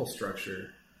temple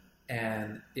structure,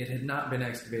 and it had not been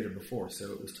excavated before,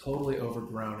 so it was totally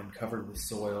overgrown and covered with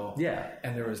soil. Yeah,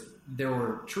 and there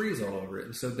were trees all over it,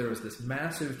 and so there was this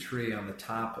massive tree on the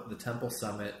top of the temple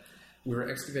summit. We were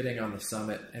excavating on the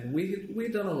summit, and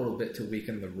we'd done a little bit to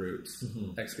weaken the roots,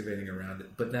 excavating around it,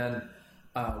 but then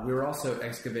we were also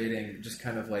excavating just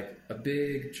kind of like a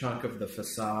big chunk of the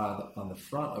facade on the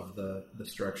front of the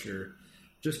structure,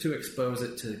 just to expose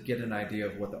it to get an idea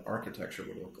of what the architecture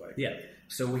would look like. Yeah.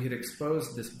 So we had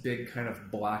exposed this big kind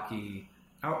of blocky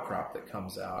outcrop that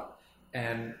comes out,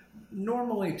 and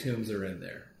normally tombs are in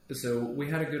there. So we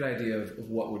had a good idea of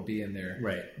what would be in there.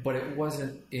 Right. But it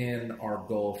wasn't in our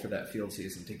goal for that field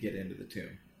season to get into the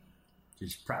tomb.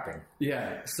 Just prepping.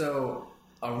 Yeah. So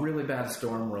a really bad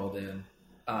storm rolled in,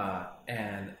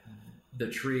 and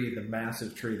the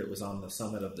massive tree that was on the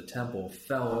summit of the temple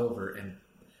fell over and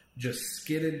just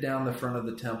skidded down the front of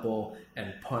the temple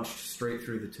and punched straight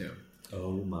through the tomb.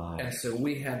 Oh my. And so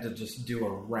we had to just do a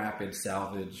rapid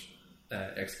salvage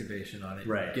excavation on it.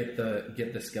 Right. Get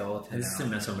the skeleton This is in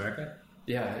Mesoamerica?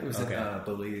 Yeah, it was in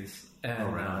Belize.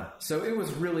 And wow. So it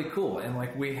was really cool. And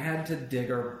like we had to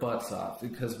dig our butts off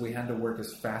because we had to work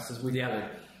as fast as we could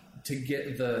to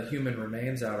get the human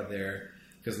remains out of there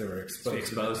because they were exposed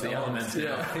to the elements.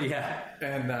 Yeah.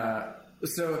 And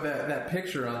so that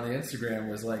picture on the Instagram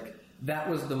was like, that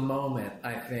was the moment,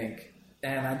 I think.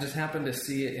 And I just happened to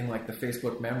see it in like the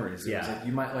Facebook memories. It was like,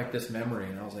 you might like this memory.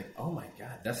 And I was like, oh my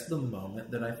God, that's the moment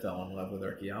that I fell in love with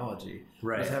archaeology.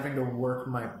 Right. I was having to work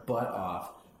my butt off,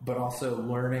 but also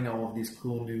learning all of these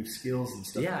cool new skills and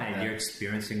stuff. Yeah, like and that. you're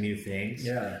experiencing new things.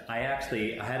 Yeah. I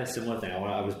had a similar thing.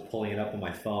 When I was pulling it up on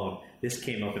my phone, this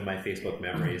came up in my Facebook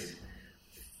memories.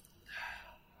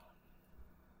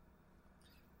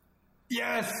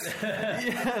 Yes!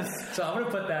 Yes! So I'm going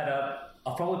to put that up.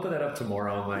 I'll probably put that up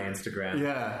tomorrow on my Instagram.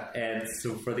 Yeah. And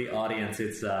so for the audience,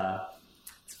 it's a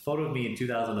photo of me in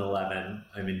 2011.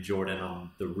 I'm in Jordan on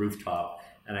the rooftop,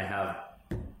 and I have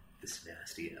this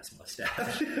nasty ass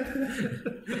mustache.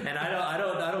 And I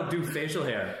don't do facial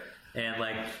hair. And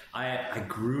like I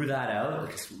grew that out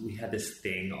because we had this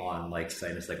thing on like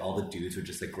Sinus, like all the dudes would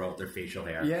just like grow out their facial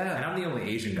hair. Yeah. And I'm the only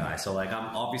Asian guy, so like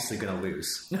I'm obviously gonna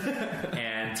lose.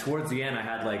 And towards the end, I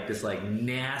had like this like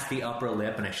nasty upper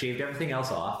lip, and I shaved everything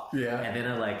else off. Yeah. And then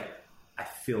I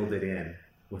filled it in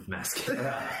with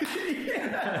mascara.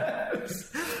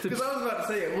 Yes. Because I was about to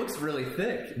say it looks really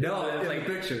thick. No, in it's like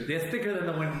the picture. It's thicker than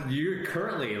the one you're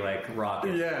currently like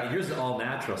rocking. Yeah. And yours is all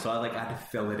natural, so I had to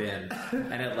fill it in,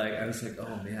 and I was like,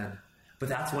 oh man. But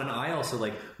that's when I also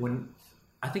when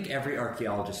I think every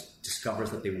archaeologist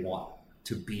discovers that they want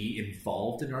to be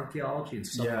involved in archaeology in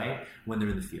some way when they're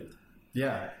in the field.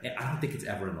 Yeah. And I don't think it's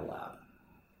ever in the lab.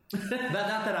 not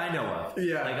that I know of.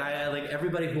 Yeah. Like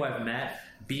everybody who I've met,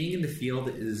 being in the field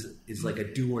is like a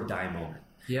do or die moment.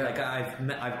 Yeah. Like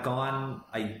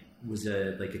I was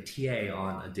a TA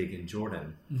on a dig in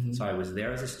Jordan. Mm-hmm. So I was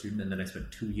there as a student, and then I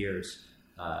spent 2 years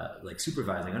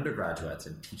supervising undergraduates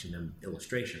and teaching them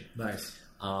illustration. Nice.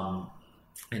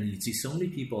 And you'd see so many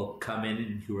people come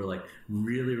in who are like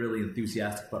really, really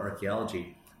enthusiastic about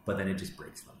archaeology, but then it just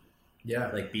breaks them. Yeah.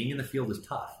 Like being in the field is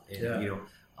tough. And,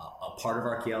 a part of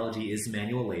archaeology is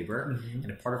manual labor,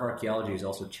 and a part of archaeology is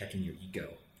also checking your ego.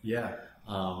 Yeah.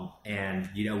 And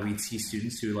we'd see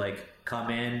students who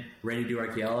come in ready to do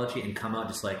archaeology and come out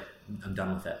just like, I'm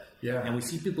done with it. Yeah. And we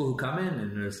see people who come in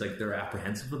and it's like they're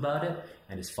apprehensive about it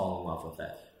and just fall in love with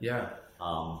it. Yeah.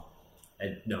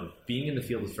 And no, being in the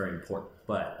field is very important,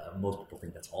 but most people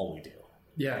think that's all we do.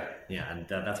 Yeah. Yeah, and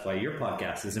that's why your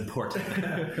podcast is important.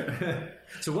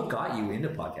 So what got you into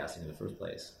podcasting in the first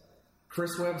place?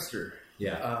 Chris Webster.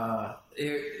 Yeah.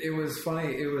 It was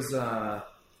funny. It was I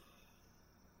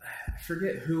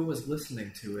forget who was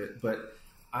listening to it, but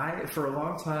for a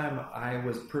long time I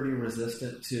was pretty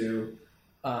resistant to.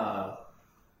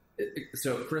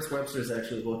 So Chris Webster is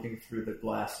actually looking through the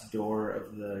glass door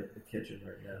of the kitchen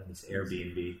right now. This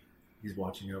Airbnb. He's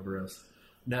watching over us.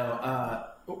 No,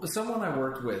 someone I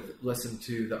worked with listened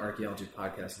to the Archaeology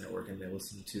Podcast Network, and they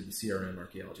listened to the CRM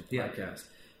Archaeology Podcast.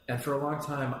 And for a long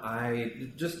time, I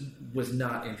just was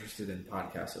not interested in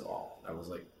podcasts at all. I was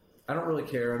like, I don't really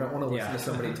care. I don't want to listen to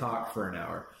somebody talk for an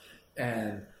hour.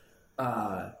 And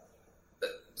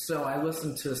so I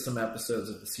listened to some episodes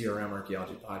of the CRM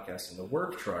Archaeology Podcast in the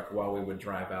work truck while we would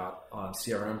drive out on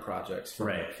CRM projects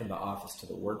from the office to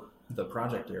the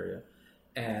project area.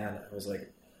 And I was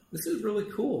like, this is really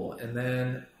cool. And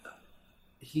then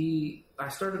I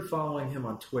started following him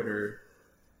on Twitter,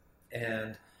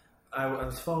 and I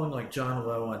was following like John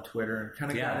Lowe on Twitter and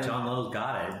kind of John Lowe's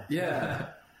got it. Yeah.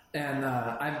 And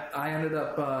I ended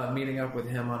up meeting up with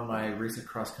him on my recent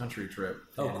cross-country trip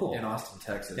in Austin,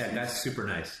 Texas. Yeah, that's super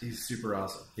nice. He's super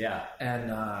awesome. Yeah.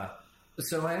 And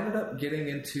so I ended up getting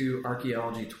into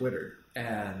archaeology Twitter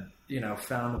and,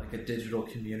 found like a digital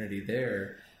community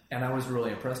there. And I was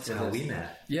really impressed with it. That's how we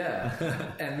met.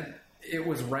 Yeah. And it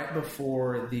was right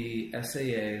before the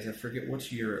SAAs. I forget which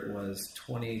year it was,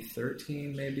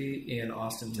 2013 maybe, in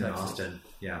Austin, Texas. In Austin,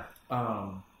 yeah.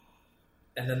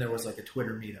 And then there was like a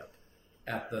Twitter meetup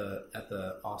at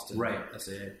the Austin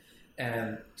SAA.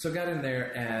 And so got in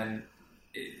there, and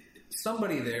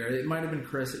somebody there, it might have been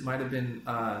Chris, it might have been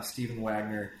Stephen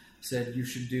Wagner, said you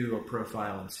should do a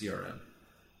profile in CRM.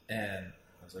 And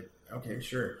I was like, okay,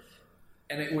 sure.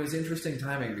 And it was interesting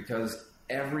timing because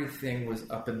everything was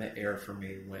up in the air for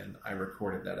me when I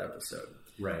recorded that episode.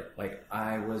 Right. Like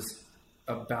I was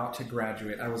about to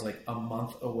graduate. I was like a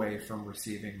month away from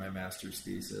receiving my master's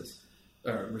thesis,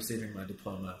 or receiving my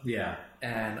diploma. Yeah.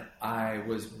 And I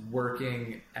was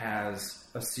working as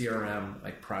a CRM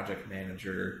like project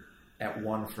manager at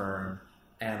one firm,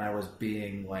 and I was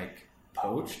being like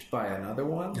poached by another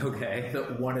one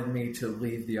that wanted me to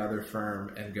leave the other firm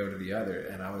and go to the other.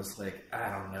 And I was like, I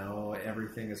don't know,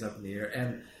 everything is up in the air.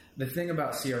 And the thing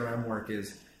about CRM work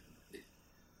is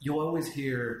you'll always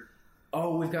hear,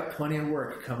 oh, we've got plenty of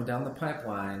work coming down the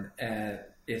pipeline, and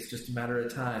it's just a matter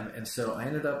of time. And so I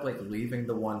ended up like leaving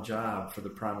the one job for the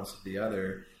promise of the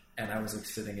other, and I was like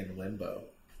sitting in limbo.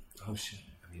 Oh shit.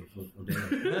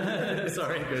 Damn.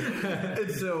 Sorry.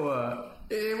 And so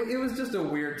it was just a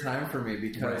weird time for me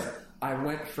because I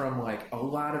went from like a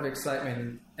lot of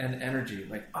excitement and energy,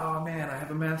 like, oh man, I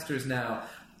have a master's now.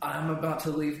 I'm about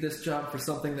to leave this job for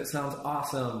something that sounds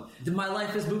awesome. My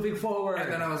life is moving forward.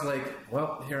 And then I was like,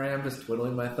 well, here I am just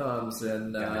twiddling my thumbs,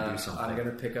 and I'm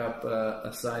going to pick up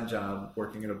a side job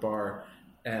working at a bar.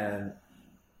 And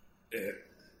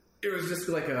it was just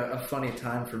like a funny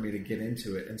time for me to get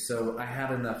into it. And so I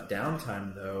had enough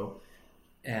downtime though,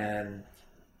 and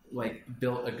like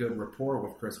built a good rapport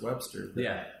with Chris Webster.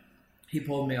 Yeah. He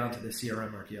pulled me onto the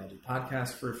CRM Archaeology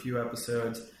Podcast for a few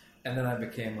episodes, and then I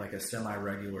became like a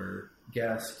semi-regular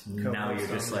guest. Now you're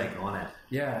just like on it.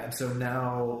 Yeah. And so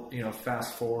now,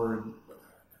 fast forward,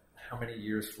 how many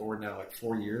years forward now? Like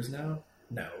 4 years now?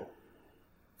 No.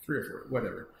 3 or 4,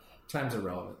 whatever. Time's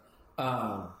irrelevant.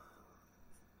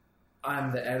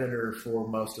 I'm the editor for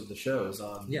most of the shows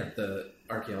on the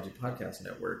Archaeology Podcast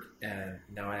Network, and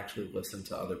now I actually listen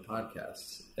to other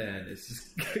podcasts, and it's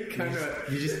just kind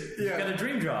of... You got a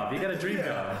dream job. You got a dream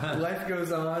job. Life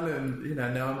goes on, and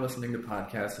now I'm listening to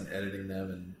podcasts and editing them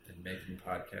and making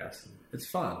podcasts. And it's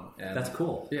fun. And that's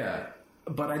cool. Yeah.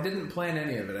 But I didn't plan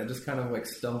any of it. I just kind of like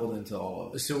stumbled into all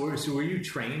of it. So were you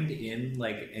trained in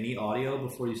like any audio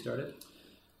before you started?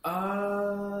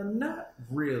 Not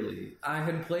really. I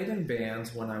had played in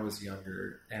bands when I was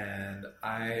younger, and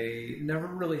I never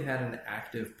really had an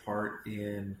active part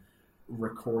in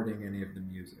recording any of the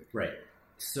music. Right.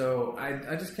 So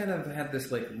I just kind of had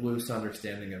this like loose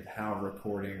understanding of how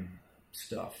recording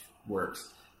stuff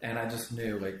works. And I just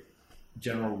knew like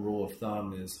general rule of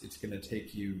thumb is it's going to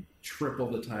take you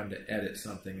triple the time to edit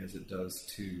something as it does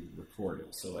to record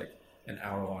it. So like an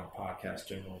hour-long podcast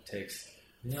generally takes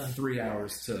 3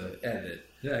 hours to edit it.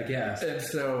 Yeah, I guess. And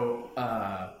so,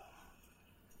 I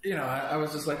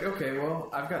was just like, okay, well,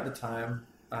 I've got the time.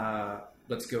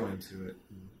 Let's go into it.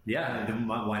 Yeah,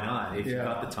 why not? If you've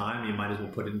got the time, you might as well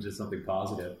put it into something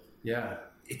positive. Yeah.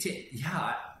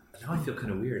 Now I feel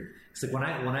kind of weird. It's like when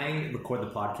I record the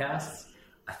podcasts,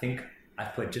 I think I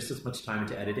put just as much time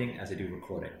into editing as I do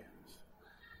recording.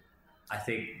 I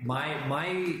think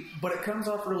my but it comes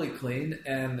off really clean,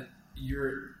 and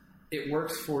it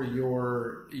works for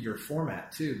your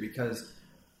format too, because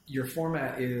your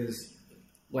format is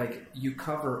like you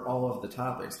cover all of the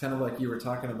topics, kind of like you were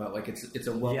talking about. Like it's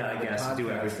a podcast.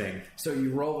 Do everything. So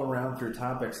you roll around through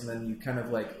topics, and then you kind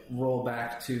of like roll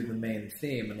back to the main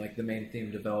theme, and like the main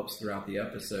theme develops throughout the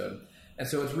episode. And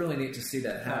so it's really neat to see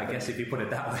that happen. I guess if you put it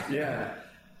that way. Yeah.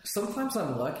 Sometimes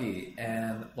I'm lucky,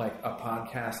 and like a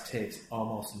podcast takes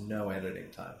almost no editing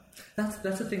time. That's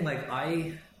the thing. Like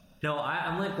I'm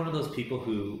like one of those people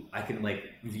who I can like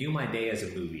view my day as a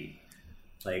movie.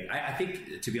 Like I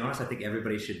think, to be honest, I think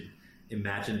everybody should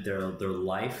imagine their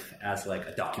life as like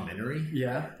a documentary.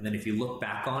 Yeah. And then if you look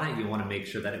back on it, you want to make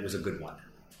sure that it was a good one.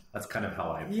 That's kind of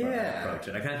how I approach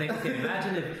it. I kind of think, okay,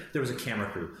 imagine if there was a camera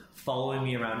crew following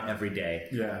me around every day.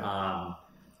 Yeah.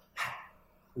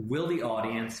 Will the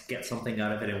audience get something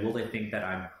out of it, and will they think that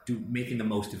I'm making the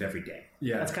most of every day?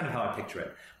 Yeah. That's kind of how I picture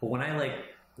it. But when I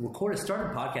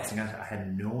started podcasting, I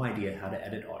had no idea how to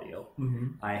edit audio. Mm-hmm.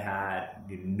 I had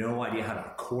no idea how to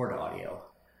record audio.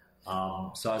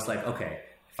 So I was like, okay,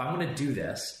 if I'm going to do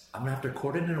this, I'm going to have to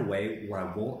record it in a way where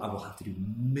I will have to do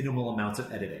minimal amounts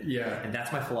of editing. Yeah. And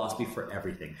that's my philosophy for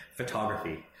everything.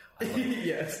 Photography.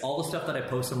 Yes. All the stuff that I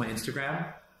post on my Instagram,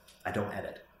 I don't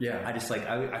edit. Yeah. I just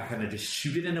I kind of just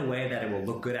shoot it in a way that it will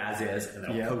look good as is, and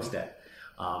then I'll post it.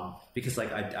 Because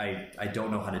like I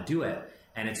don't know how to do it.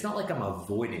 And it's not like I'm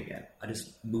avoiding it. I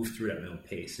just move through it at my own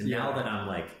pace. And now that I'm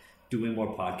like doing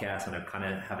more podcasts and I kind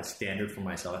of have a standard for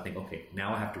myself, I think, okay,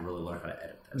 now I have to really learn how to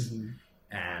edit this. Mm-hmm.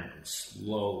 And I'm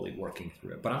slowly working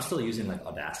through it. But I'm still using like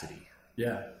Audacity.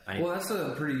 Yeah. Well, that's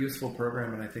a pretty useful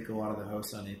program, and I think a lot of the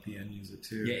hosts on APN use it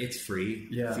too. Yeah, it's free.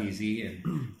 Yeah. It's easy. And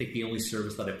I think the only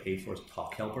service that I pay for is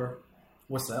Talk Helper.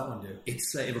 What's that one do? It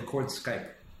records Skype.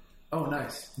 Oh,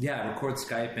 nice. Yeah, it records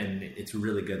Skype, and it's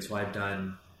really good. So I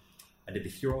did the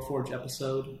Hero Forge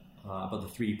episode about the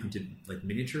 3D printed like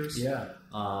miniatures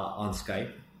on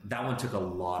Skype. That one took a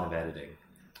lot of editing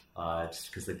just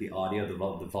because like the audio,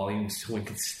 the volume is so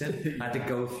inconsistent. I had to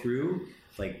go through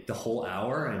like the whole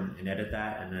hour and edit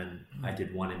that. And then I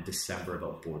did one in December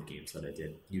about board games that I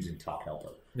did using Talk Helper.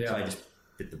 Yeah. So I just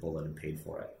bit the bullet and paid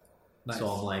for it. Nice. So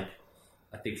I'm like,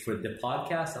 I think for the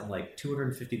podcast, I'm like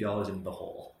 $250 in the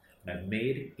hole. And I've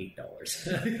made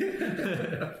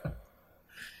 $8.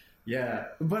 Yeah,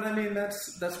 but I mean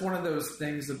that's one of those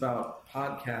things about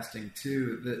podcasting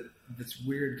too that's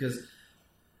weird, because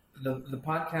the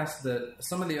podcast that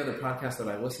some of the other podcasts that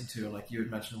I listen to, and like you had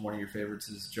mentioned, one of your favorites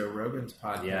is Joe Rogan's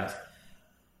podcast. Yeah.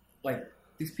 Like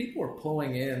these people are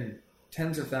pulling in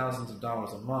tens of thousands of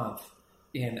dollars a month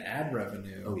in ad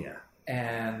revenue. Oh yeah,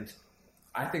 and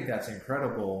I think that's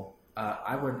incredible.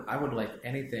 I would like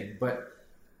anything, but.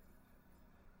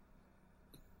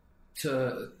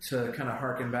 To kind of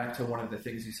harken back to one of the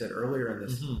things you said earlier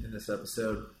in this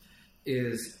episode,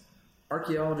 is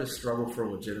archaeologists struggle for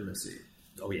legitimacy.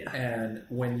 Oh yeah. And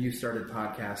when you started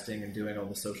podcasting and doing all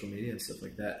the social media and stuff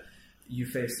like that, you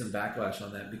faced some backlash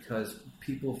on that because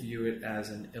people view it as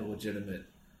an illegitimate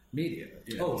medium.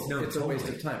 You know, it's totally a waste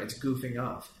of time. It's goofing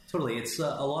off. Totally. It's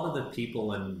a lot of the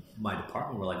people in my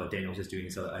department were like, "Oh, Daniel's just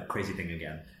doing a crazy thing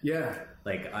again." Yeah.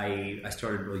 Like I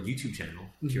started a YouTube channel,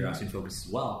 Curiosity and Focus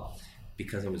as well,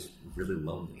 because I was really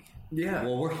lonely. Yeah.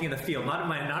 Well, working in the field, not in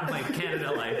my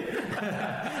Canada life.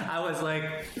 I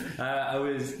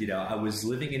was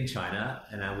living in China,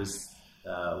 and I was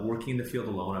working in the field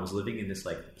alone. I was living in this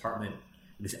like apartment,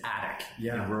 this attic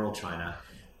in rural China,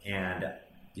 and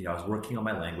I was working on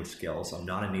my language skills. I'm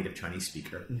not a native Chinese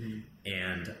speaker,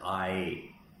 and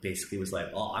I basically was like,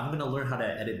 "Oh, I'm going to learn how to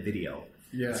edit video.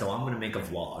 Yeah. So I'm going to make a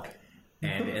vlog."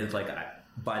 And it's like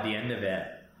by the end of it,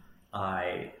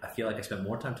 I feel like I spent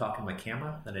more time talking to my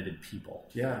camera than I did people.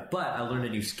 Yeah. But I learned a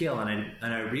new skill, and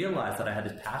I realized that I had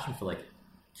this passion for like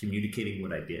communicating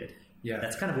what I did. Yeah.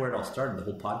 That's kind of where it all started. The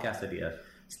whole podcast idea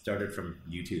started from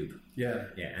YouTube. Yeah.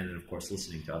 Yeah, and then of course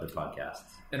listening to other podcasts.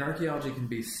 And archaeology can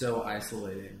be so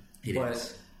isolating. It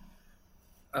is.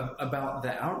 About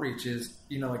the outreach is,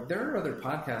 like there are other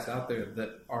podcasts out there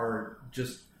that are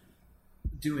just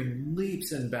doing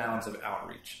leaps and bounds of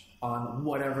outreach on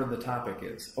whatever the topic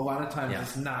is. A lot of times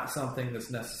it's not something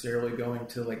that's necessarily going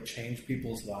to like change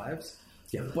people's lives,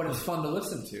 but it's fun to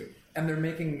listen to. And they're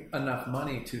making enough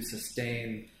money to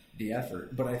sustain the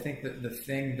effort. But I think that the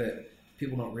thing that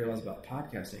people don't realize about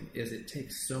podcasting is it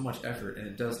takes so much effort, and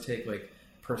it does take like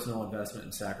personal investment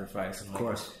and sacrifice. And of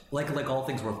course. Like all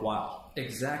things worthwhile.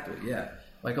 Exactly, yeah.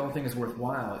 Like all things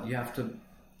worthwhile, you have to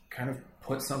kind of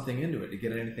put something into it to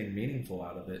get anything meaningful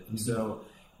out of it. And so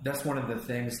that's one of the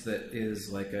things that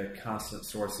is like a constant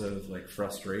source of like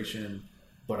frustration,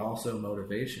 but also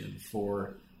motivation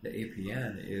for the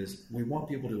APN is we want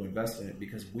people to invest in it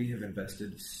because we have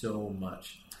invested so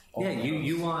much. Yeah,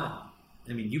 you want,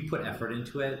 I mean, you put effort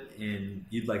into it and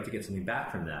you'd like to get something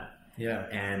back from that. Yeah.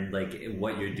 And like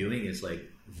what you're doing is like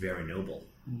very noble.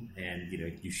 And you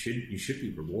know, you should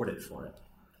be rewarded for it.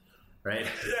 Right?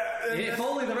 Yeah. If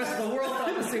only the rest of the world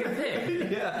thought the same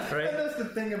thing. Yeah. Right. And that's the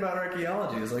thing about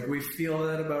archaeology is like we feel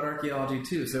that about archaeology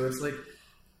too. So it's like,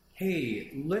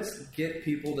 hey, let's get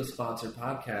people to sponsor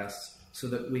podcasts so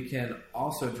that we can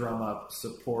also drum up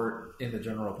support in the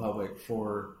general public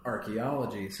for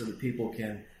archaeology so that people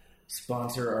can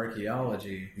sponsor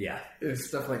archaeology. Yeah.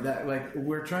 Stuff like that. Like,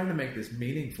 we're trying to make this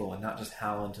meaningful and not just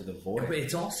howl into the void. But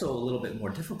it's also a little bit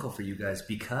more difficult for you guys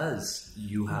because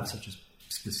you have such a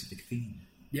specific theme.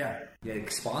 Yeah. Yeah,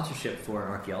 sponsorship for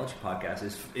an archaeology podcast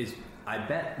is I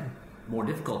bet, more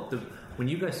difficult. When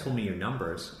you guys told me your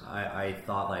numbers, I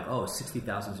thought like,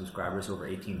 60,000 subscribers over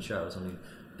 18 shows. I mean,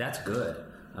 that's good.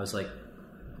 I was like,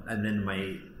 and then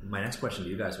my next question to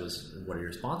you guys was, what are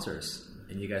your sponsors?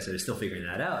 And you guys are still figuring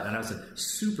that out. And I was like,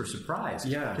 super surprised.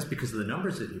 Yeah. Just because of the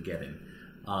numbers that you're getting.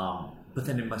 But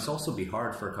then it must also be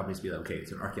hard for companies to be like, okay,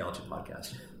 it's an archaeology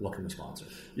podcast. What can we sponsor?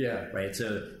 Yeah. Right?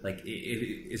 So, like,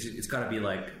 it's got to be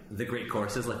like the great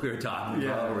courses like we were talking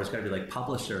about, or it's got to be like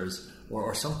publishers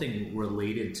or something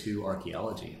related to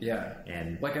archaeology. Yeah.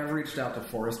 And like, I've reached out to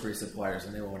forestry suppliers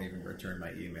and they won't even return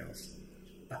my emails.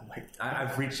 I'm like,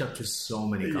 I've reached out to so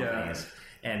many companies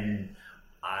and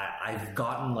I've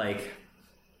gotten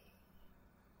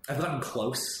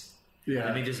close. Yeah.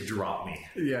 And they just drop me.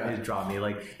 Yeah. They just drop me.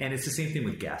 Like, and it's the same thing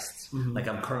with guests. Mm-hmm. Like,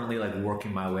 I'm currently like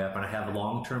working my way up and I have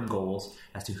long-term goals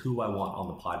as to who I want on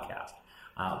the podcast.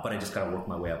 But I just got to work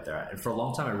my way up there. And for a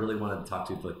long time, I really wanted to talk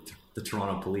to the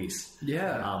Toronto police.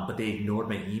 Yeah. But they ignored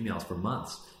my emails for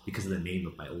months because of the name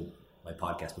of my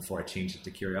podcast before I changed it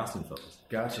to Curiosity Photos.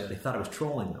 Gotcha. They thought I was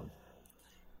trolling them.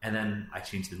 And then I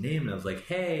changed the name and I was like,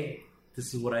 hey,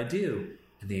 this is what I do.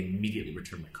 And they immediately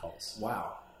returned my calls.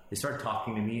 Wow. They started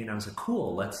talking to me and I was like,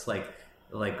 cool, let's like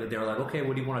they were like, okay,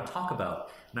 what do you want to talk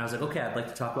about? And I was like, okay, I'd like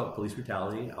to talk about police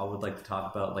brutality. I would like to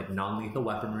talk about like non-lethal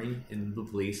weaponry in the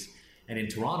police. And in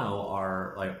Toronto,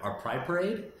 our Pride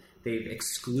Parade, they've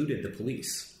excluded the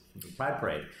police from the Pride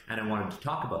Parade. And I wanted to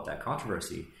talk about that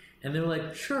controversy. And they were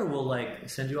like, sure, we'll like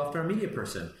send you off to our media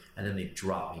person. And then they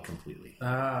dropped me completely.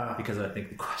 Because I think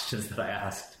the questions that I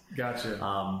asked.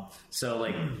 Gotcha. So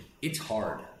like, it's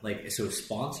hard. Like, so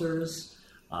sponsors,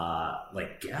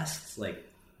 like guests, like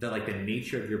the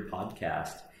nature of your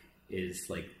podcast is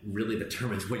like really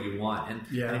determines what you want.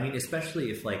 And I mean,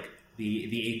 especially if like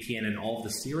the APN and all of the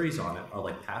series on it are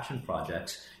like passion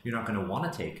projects, you're not going to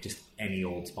want to take just any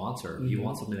old sponsor. Mm-hmm. You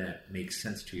want something that makes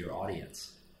sense to your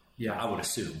audience. Yeah, I would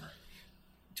assume.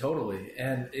 Totally.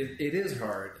 And it is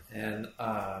hard. And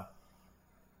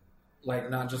like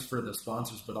not just for the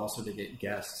sponsors, but also to get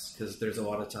guests, because there's a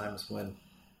lot of times when,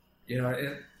 you know,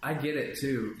 and I get it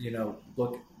too, you know,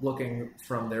 looking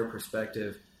from their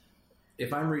perspective,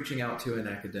 if I'm reaching out to an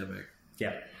academic,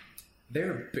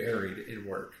 they're buried in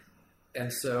work.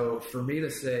 And so for me to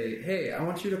say, hey, I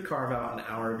want you to carve out an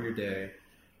hour of your day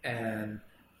and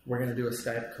we're going to do a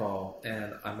Skype call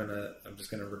and I'm just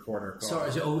going to record our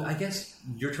call. So I guess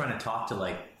you're trying to talk to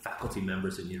like faculty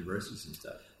members at universities and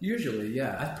stuff. Usually,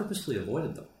 yeah. I've purposely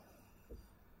avoided them.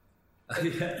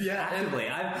 Actively.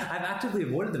 I've actively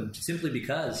avoided them simply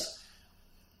because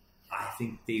I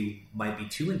think they might be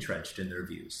too entrenched in their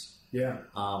views. Yeah.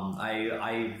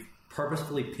 I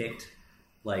purposefully picked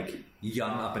like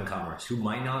young up-and-comers who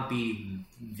might not be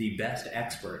the best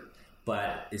expert,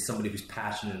 but is somebody who's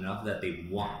passionate enough that they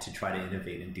want to try to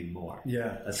innovate and do more.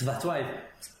 Yeah. So that's why I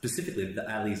specifically,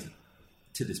 at least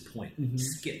to this point,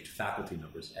 skipped faculty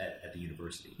members at the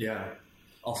university. Yeah.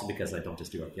 Also because I don't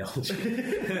just do archaeology.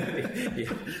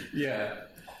 Yeah.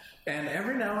 And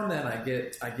every now and then I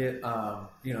get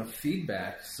you know,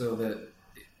 feedback so that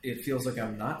it feels like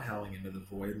I'm not howling into the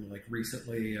void. And like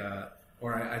recently,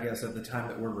 or I guess at the time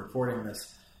that we're recording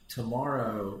this,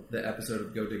 tomorrow, the episode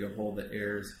of Go Dig a Hole that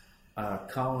airs,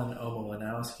 Colin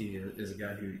Omolanowski is a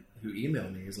guy who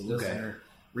emailed me. He's a listener,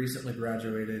 recently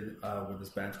graduated with his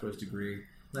bachelor's degree.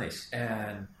 Nice.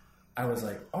 And I was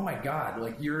like, oh my God,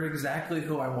 like you're exactly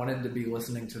who I wanted to be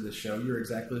listening to the show. You're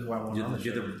exactly who I want on the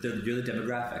show. You're the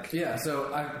demographic. Yeah,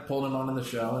 so I pulled him onto the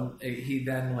show, and he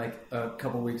then, like, a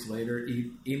couple weeks later,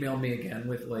 emailed me again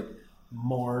with, like,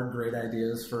 more great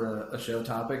ideas for a show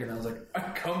topic, and I was like,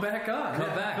 come back on.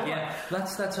 Come back.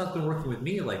 That's how it's been working with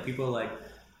me. Like, people are like,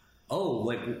 oh,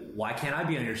 like, why can't I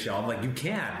be on your show? I'm like, you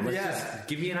can. Let's just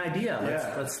give me an idea.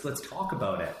 Let's talk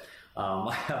about it.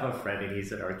 I have a friend, and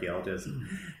he's an archaeologist,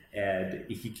 and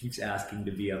he keeps asking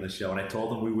to be on the show, and I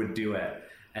told him we would do it.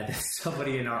 And then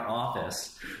somebody in our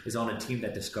office is on a team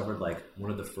that discovered like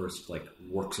one of the first like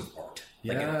works of art,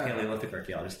 like a Paleolithic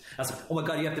archaeologist. I was like, oh my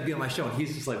God, you have to be on my show. And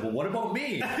he's just like, well, what about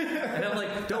me? And I'm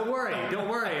like, don't worry.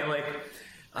 And like,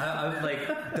 I'm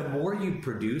like, the more you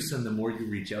produce and the more you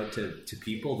reach out to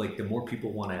people, like the more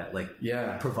people want to like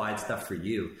provide stuff for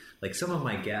you. Like some of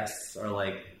my guests are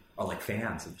like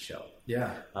fans of the show.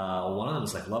 Yeah. One of them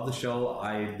was like, love the show.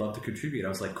 I love to contribute. I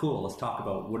was like, cool. Let's talk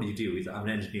about what do you do? I'm an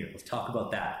engineer. Let's talk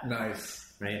about that.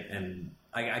 Nice. Right. And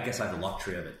I guess I have the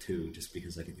luxury of it too, just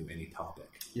because I can do any topic.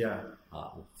 Yeah.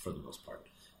 For the most part.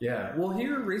 Yeah. Well,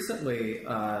 here recently,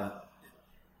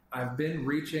 I've been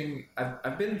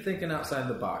thinking outside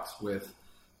the box with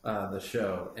the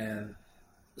show, and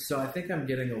so I think I'm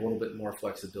getting a little bit more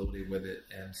flexibility with it.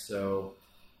 And so,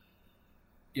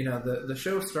 you know, the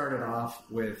show started off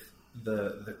with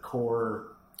the core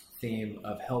theme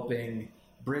of helping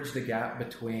bridge the gap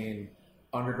between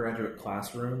undergraduate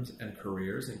classrooms and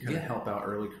careers, and kind of help out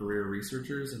early career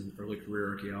researchers and early career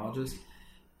archaeologists.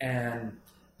 And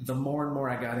the more and more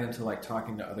I got into like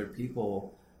talking to other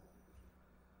people,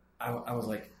 I was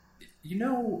like, you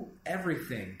know,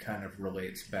 everything kind of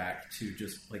relates back to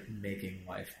just like making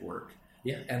life work.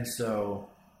 Yeah. And so,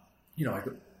 you know, like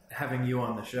having you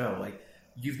on the show, like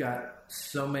you've got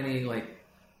so many, like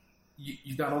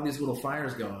you've got all these little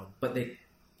fires going, but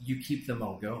you keep them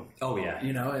all going. Oh yeah.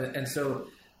 You know, and so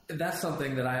that's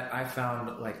something that I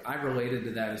found, like I related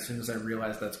to that as soon as I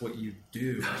realized that's what you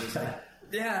do. I was like,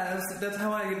 yeah, that's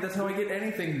how I get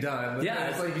anything done.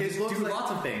 Yeah, it's like it looks like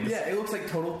lots of things. Yeah, it looks like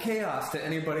total chaos to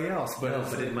anybody else, but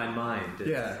in my mind,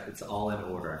 it's all in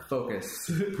order.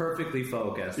 Focus, perfectly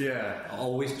focused. Yeah,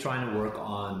 always trying to work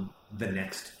on the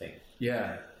next thing.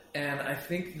 Yeah, and I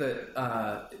think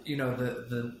that you know,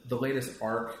 the latest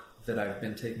arc that I've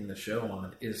been taking the show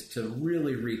on is to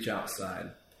really reach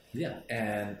outside. Yeah,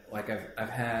 and like I've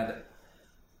had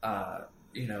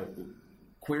you know,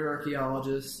 queer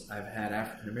archaeologists, I've had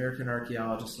African American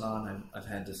archaeologists on, I've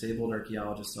had disabled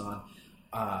archaeologists on.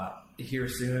 Here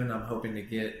soon, I'm hoping to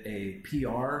get a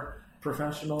PR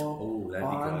professional that'd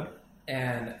on, be good.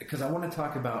 And because I want to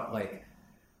talk about like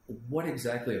what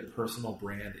exactly a personal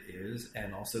brand is,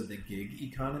 and also the gig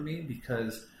economy,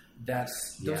 because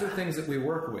those are things that we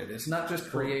work with. It's not just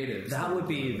creatives. That would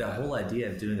be the whole idea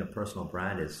of doing a personal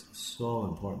brand is so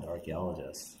important to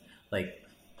archaeologists. Like,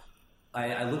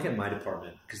 I look at my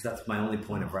department because that's my only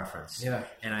point of reference. Yeah.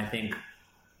 And I think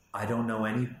I don't know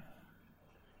any.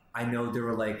 I know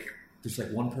there's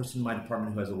like one person in my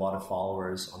department who has a lot of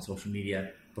followers on social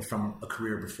media, but from a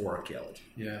career before archaeology.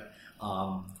 Yeah.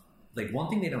 Like one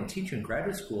thing they don't teach you in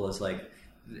graduate school is like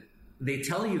they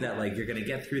tell you that like you're going to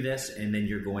get through this and then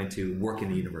you're going to work in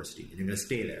the university and you're going to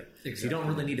stay there. Exactly. So you don't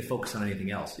really need to focus on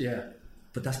anything else. Yeah.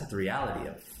 But that's not the reality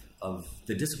of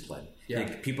the discipline. Yeah.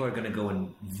 Like people are going to go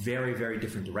in very, very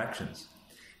different directions.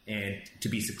 And to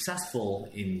be successful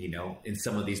in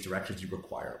some of these directions, you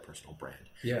require a personal brand.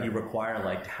 Yeah. You require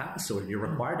you're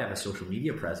required to have a social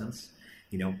media presence.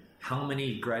 You know, how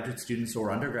many graduate students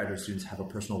or undergraduate students have a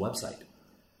personal website?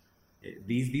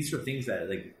 These are things that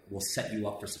like will set you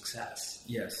up for success.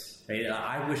 Yes. Right?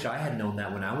 I wish I had known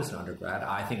that when I was an undergrad.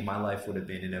 I think my life would have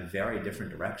been in a very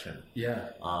different direction. Yeah.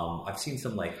 I've seen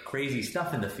some like crazy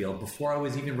stuff in the field before I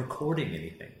was even recording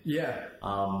anything. Yeah.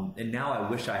 And now I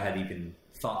wish I had even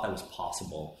thought that was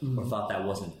possible, or thought that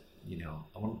wasn't, I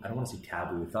don't want to say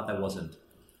taboo, thought that wasn't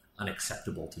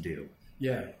unacceptable to do.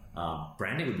 Yeah.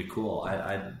 Branding would be cool.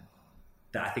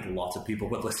 I think lots of people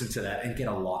would listen to that and get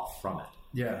a lot from it.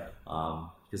 Yeah.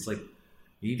 It's like,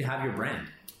 you need to have your brand.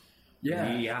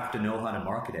 Yeah. You have to know how to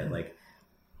market it. Like,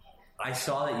 I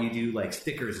saw that you do like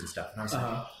stickers and stuff, and I was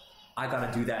like, I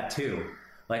got to do that too.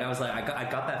 Like, I was like, I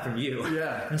got that from you.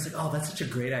 Yeah. And I was like, oh, that's such a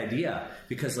great idea.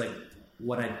 Because like,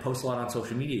 when I post a lot on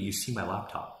social media, you see my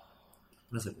laptop.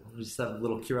 And I was like, well, just that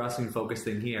little curiosity and focus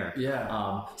thing here.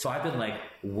 Yeah. So I've been like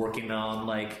working on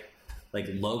like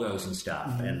logos and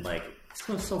stuff, and like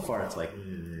so far it's like,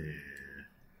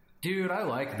 dude, I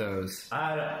like those.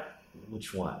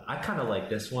 Which one? I kind of like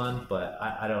this one, but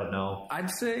I don't know.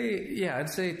 I'd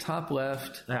say top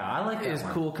left. Yeah, I like that is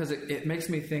one. cool because it makes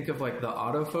me think of like the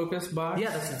autofocus box.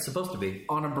 Yeah, that's what it's supposed to be.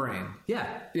 On a brain.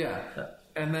 Yeah. Yeah.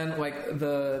 And then like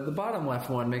the bottom left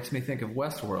one makes me think of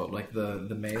Westworld, like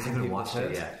the maze. I haven't watched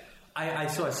it yet. I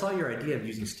saw your idea of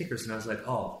using stickers, and I was like,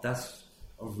 oh, that's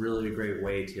a really great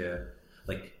way to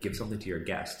like give something to your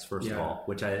guests first of all,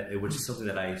 which is something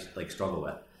that I like struggle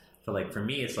with. So like for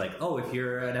me, it's like, oh, if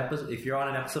you're on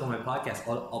an episode of my podcast,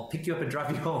 I'll pick you up and drive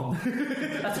you home.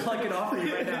 That's all I can offer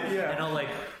you right now. Yeah. And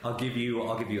I'll give you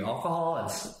alcohol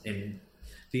and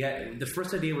the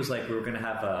first idea was like we were gonna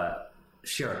have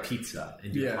share a pizza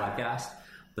and do a podcast,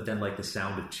 but then like the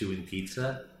sound of chewing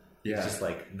pizza is just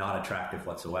like not attractive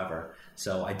whatsoever.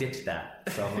 So I ditched that.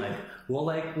 So I'm like,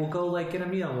 we'll go like get a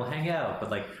meal and we'll hang out, but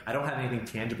like I don't have anything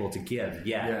tangible to give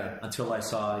yet until I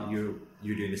saw you're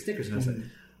doing the stickers, and I was like,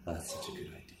 oh, that's such a good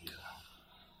idea.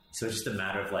 So it's just a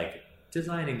matter of like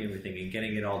designing everything and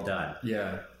getting it all done.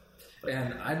 Yeah.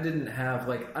 And I don't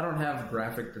have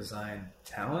graphic design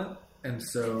talent, and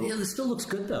so it still looks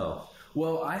good though.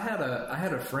 Well, I had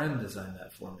a friend design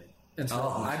that for me, and so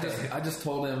I just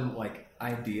told him like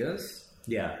ideas.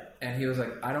 Yeah. And he was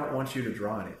like, I don't want you to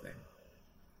draw anything.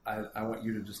 I want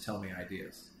you to just tell me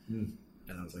ideas. And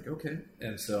I was like, okay.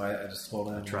 And so I just told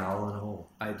him trowel and a hole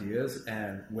ideas,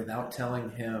 and without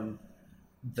telling him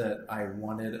that I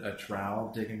wanted a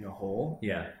trowel digging a hole.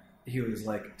 Yeah. He was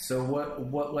like, so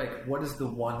what is the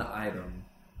one item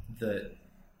that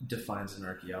defines an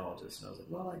archaeologist? And I was like,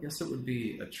 well, I guess it would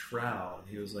be a trowel. And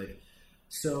he was like,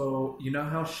 so you know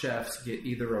how chefs get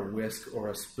either a whisk or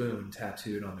a spoon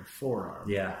tattooed on their forearm?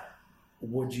 Yeah.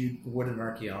 Would an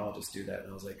archaeologist do that?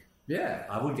 And I was like, yeah,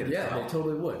 I would get a trowel. They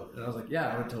totally would. And I was like,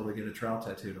 yeah, I would totally get a trowel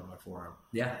tattooed on my forearm.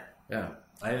 Yeah. Yeah.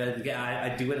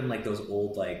 I do it in like those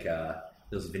old like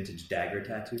those vintage dagger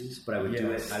tattoos, but I would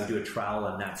do it. I would do a trowel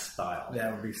in that style.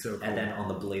 That would be so cool. And then on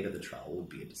the blade of the trowel would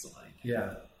be a design.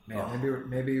 Yeah. Man,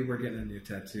 maybe we're getting a new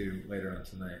tattoo later on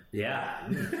tonight. Yeah.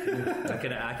 I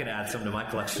could add some to my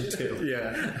collection too.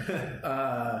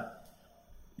 Yeah.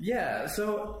 Yeah.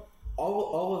 So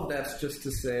all of that's just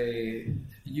to say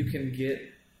you can get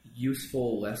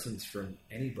useful lessons from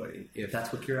anybody if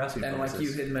that's what curiosity is. And like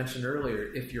you had mentioned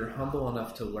earlier, if you're humble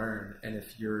enough to learn, and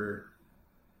if you're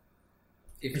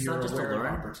not just to learn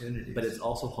opportunities, but it's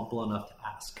also humble enough to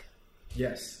ask.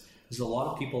 Yes. Because a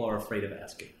lot of people are afraid of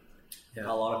asking.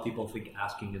 Yeah. A lot of people think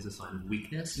asking is a sign of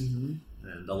weakness, and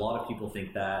a lot of people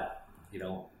think that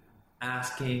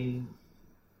asking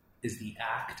is the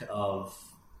act of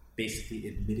basically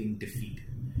admitting defeat,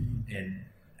 and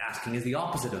asking is the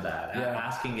opposite of that. Yeah.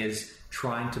 Asking is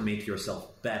trying to make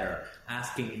yourself better.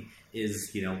 Asking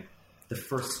is the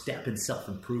first step in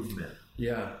self-improvement.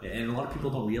 Yeah. And a lot of people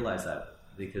don't realize that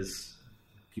because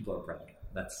people are proud.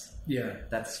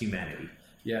 That's humanity.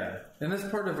 Yeah, and that's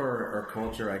part of our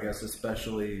culture, I guess,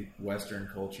 especially Western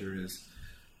culture, is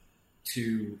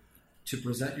to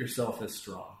present yourself as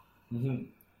strong. Mm-hmm.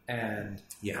 And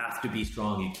you have to be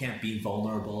strong. You can't be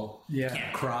vulnerable. Yeah. You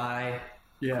can't cry.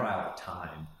 Yeah. Cry all the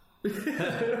time.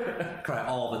 Cry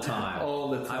all the time.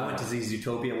 All the time. I went to see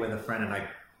Zootopia with a friend and I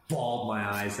bawled my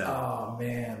eyes out. Oh,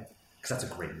 man. Because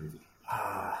that's a great movie.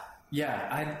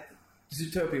 Yeah,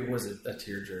 Zootopia was a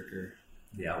tearjerker.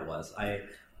 Yeah, it was.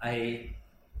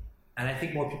 And I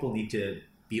think more people need to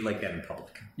be like that in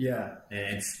public. Yeah.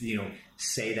 And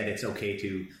say that it's okay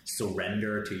to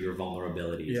surrender to your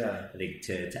vulnerabilities. Yeah.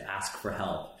 To ask for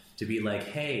help. To be like,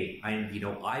 hey, I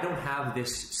don't have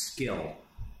this skill,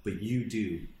 but you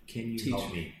do. Can you help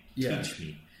me? Yeah. Teach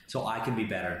me so I can be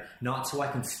better. Not so I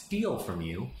can steal from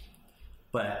you,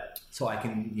 but so I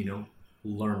can,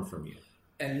 learn from you.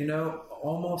 And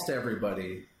almost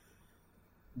everybody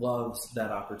loves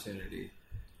that opportunity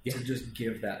to just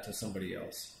give that to somebody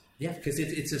else. Yeah, because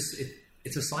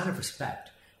it's a sign of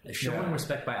respect. Showing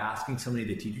respect by asking somebody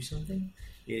to teach you something,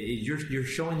 you're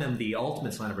showing them the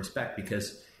ultimate sign of respect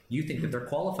because you think that they're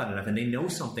qualified enough and they know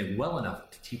something well enough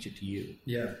to teach it to you.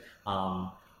 Yeah.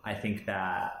 I think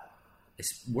that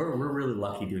we're really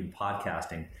lucky doing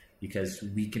podcasting because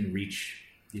we can reach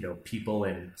people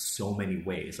in so many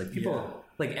ways. Like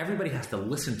like everybody has to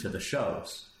listen to the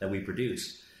shows that we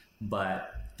produce,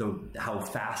 but how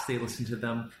fast they listen to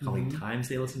them, how many times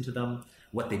they listen to them,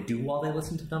 what they do while they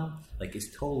listen to them,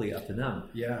 is totally up to them.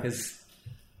 Yeah. Because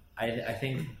I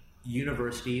think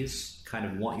universities kind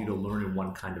of want you to learn in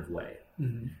one kind of way.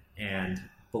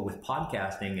 But with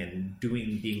podcasting and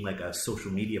being like a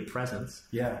social media presence,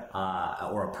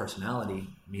 or a personality,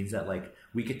 means that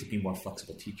we get to be more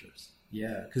flexible teachers.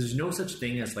 Yeah. Because there's no such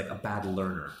thing as a bad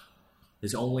learner.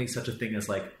 There's only such a thing as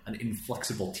an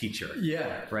inflexible teacher.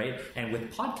 Yeah. Right? And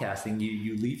with podcasting,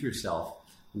 you leave yourself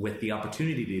with the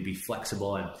opportunity to be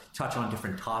flexible and touch on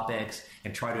different topics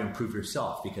and try to improve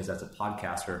yourself because as a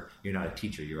podcaster, you're not a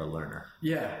teacher, you're a learner.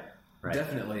 Yeah, right?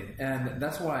 Definitely. And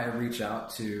that's why I reach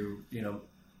out to,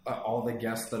 all the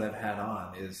guests that I've had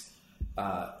on is,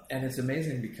 and it's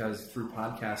amazing because through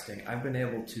podcasting, I've been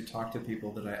able to talk to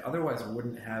people that I otherwise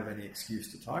wouldn't have any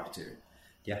excuse to talk to.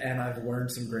 Yeah. And I've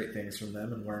learned some great things from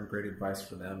them and learned great advice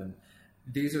from them. And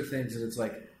these are things that it's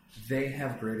they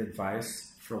have great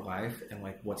advice for life and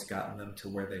what's gotten them to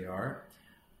where they are.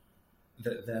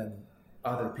 That then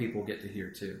other people get to hear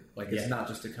too. Like Yeah. it's not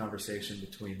just a conversation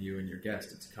between you and your guest;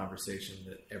 it's a conversation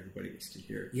that everybody gets to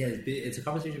hear. Yeah, it's a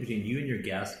conversation between you and your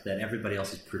guest that everybody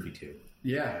else is privy to.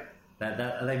 Yeah,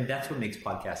 I mean, that's what makes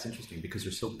podcasts interesting because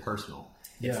they're so personal.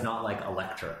 It's Yeah. not like a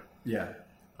lecture. yeah,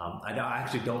 I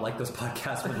actually don't like those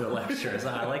podcasts when they're lectures.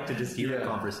 I like to just hear a Yeah.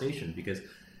 conversation because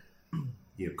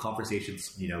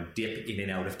conversations, dip in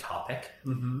and out of topic,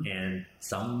 and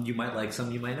some you might like,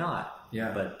 some you might not.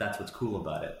 Yeah. But that's what's cool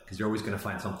about it because you're always going to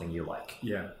find something you like.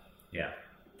 yeah, Yeah,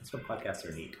 that's what podcasts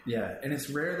are neat. yeah. And it's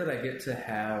rare that I get to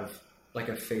have like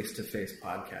a face-to-face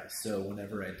podcast. So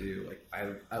whenever I do, like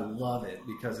I love it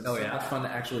because it's Oh, so yeah? much fun to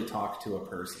actually talk to a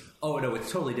person. Oh no,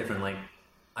 it's totally different. Like,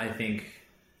 I think,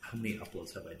 how many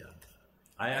uploads have I done?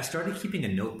 I started keeping a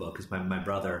notebook because my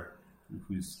brother,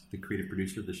 who's the creative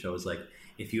producer of the show, is like,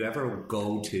 if you ever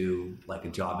go to like a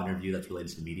job interview that's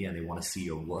related to media and they want to see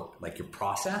your work, like your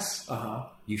process,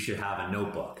 you should have a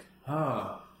notebook.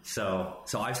 Huh. So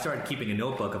I started keeping a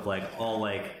notebook of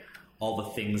all the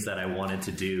things that I wanted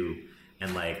to do.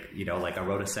 And like I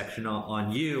wrote a section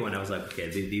on you, and I was like, okay,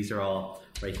 these are all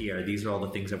right here. These are all the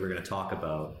things that we're going to talk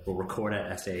about. We'll record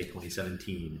at SA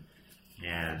 2017,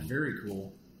 and Very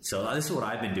cool. so this is what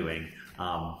I've been doing.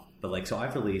 But so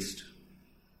I've released.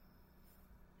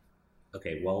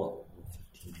 Okay, well,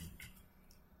 15.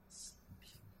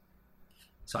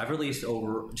 So I've released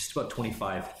over just about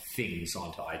 25 things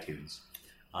onto iTunes,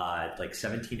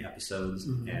 17 episodes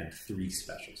and 3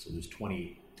 specials. So there's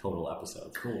 20 total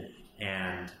episodes. Cool.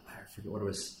 And I forget what it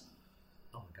was.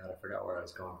 Oh my god, I forgot where I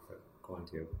was going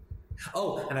to.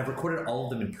 Oh, and I've recorded all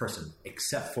of them in person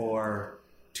except for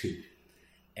 2.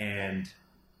 And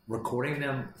recording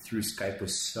them through Skype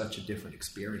was such a different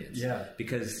experience. Yeah.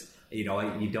 Because you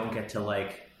don't get to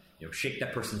shake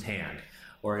that person's hand,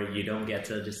 or you don't get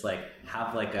to just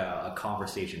have a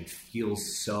conversation. It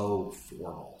feels so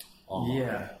formal. Almost.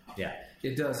 Yeah. Yeah.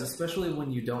 It does, especially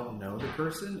when you don't know the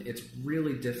person. It's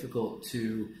really difficult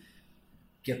to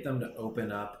get them to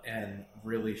open up and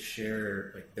really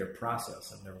share their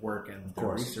process and their work and their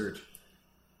research.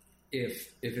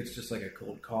 If it's just like a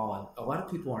cold call, and a lot of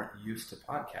people aren't used to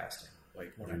podcasting.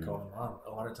 Like when I call them on,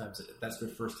 a lot of times that's their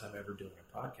first time ever doing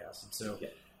a podcast, and so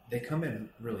they come in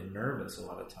really nervous a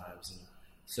lot of times, and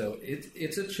so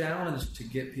it's a challenge to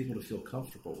get people to feel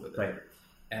comfortable with it. Right.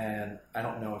 And I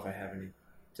don't know if I have any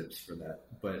tips for that,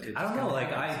 but it's I don't know.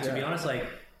 To be honest,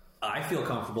 I feel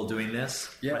comfortable doing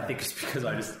this. Yeah. I think it's because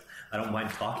I don't mind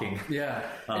talking. Yeah,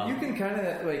 and you can kind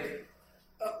of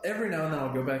every now and then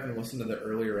I'll go back and listen to the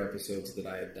earlier episodes that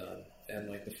I had done,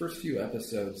 and the first few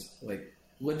episodes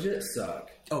legit suck.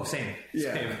 Oh, same.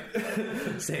 Yeah.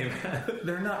 Same.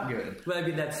 They're not good. But I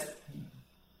mean, that's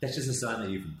just a sign that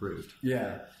you've improved.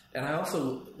 Yeah, and I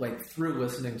also through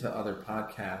listening to other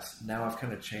podcasts, now I've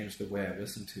kind of changed the way I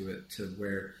listen to it to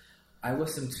where I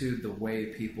listen to the way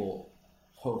people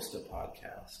host a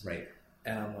podcast. Right.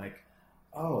 And I'm like,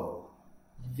 oh,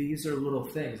 these are little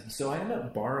things. And so I end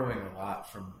up borrowing a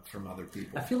lot from other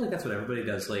people. I feel like that's what everybody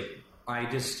does. I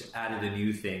just added a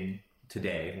new thing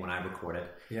today when I recorded,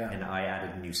 and I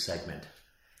added a new segment.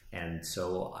 And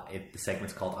so the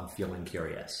segment's called I'm Feeling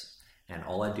Curious. And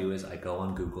all I do is I go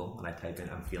on Google and I type in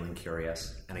I'm feeling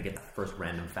curious, and I get the first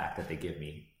random fact that they give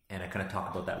me. And I kind of talk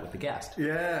about that with the guest.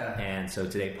 Yeah. And so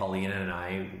today, Paulina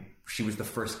and she was the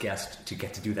first guest to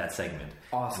get to do that segment.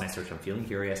 Awesome. And I searched I'm feeling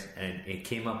curious, and it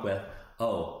came up with,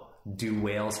 do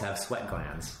whales have sweat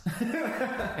glands?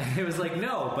 And it was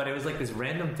no, but it was this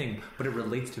random thing, but it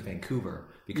relates to Vancouver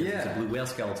because there's a blue whale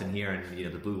skeleton here, and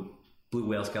the blue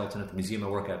whale skeleton at the museum I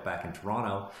work at back in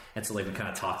Toronto. And so we kind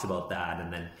of talked about that,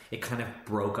 and then it kind of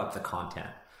broke up the content.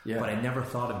 Yeah. But I never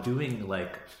thought of doing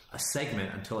a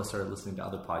segment until I started listening to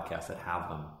other podcasts that have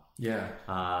them. Yeah.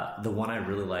 The one I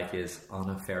really like is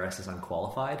Anna Faris is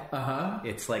Unqualified.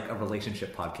 It's a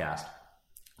relationship podcast,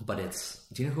 but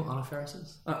do you know who Anna Faris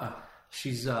is?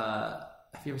 She's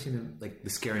have you ever seen the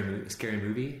scary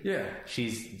movie? Yeah.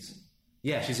 She's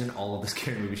in all of the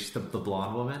scary movies. She's the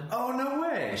blonde woman. Oh, no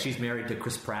way. She's married to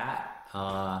Chris Pratt.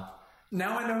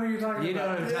 Now I know who you're talking about. You know what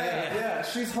I'm talking about? Yeah,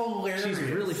 she's hilarious. She's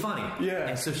really funny. Yeah.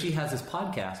 And so she has this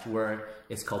podcast where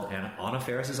it's called Anna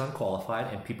Faris is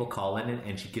Unqualified, and people call in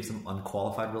and she gives them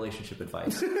unqualified relationship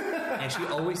advice. And she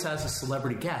always has a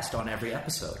celebrity guest on every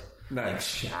episode.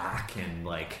 Nice. Like Shaq and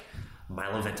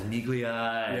Milo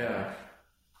Ventimiglia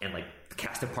and the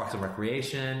cast of Parks and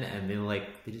Recreation, and then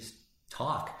they just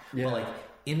talk. Yeah. Well,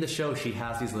 in the show she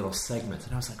has these little segments,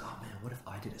 and I was like, oh man, what if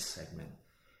I did a segment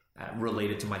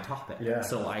related to my topic? Yeah.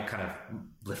 So I kind of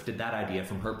lifted that idea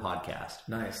from her podcast.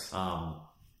 Nice.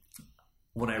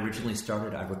 When I originally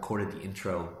started, I recorded the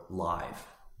intro live.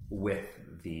 with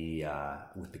the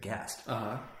guest.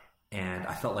 Uh-huh. And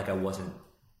I felt like I wasn't,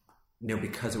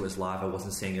 because it was live, I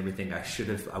wasn't saying everything I should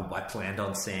have, I planned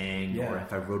on saying, or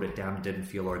if I wrote it down, it didn't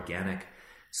feel organic.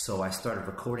 So I started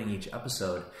recording each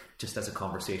episode just as a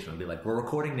conversation. I'd be like, we're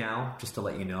recording now, just to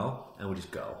let you know, and we'll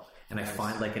just go. And I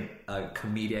find like a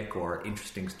comedic or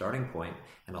interesting starting point,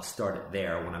 and I'll start it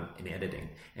there when I'm in editing,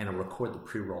 and I'll record the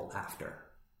pre-roll after.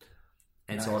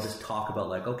 And so I'll just talk about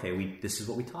like, okay, this is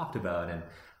what we talked about, and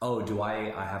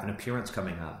I have an appearance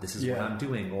coming up. This is what I'm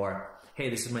doing, or hey,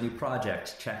 this is my new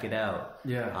project. Check it out.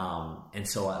 Yeah. And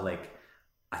so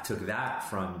I took that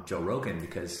from Joe Rogan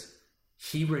because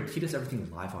he does everything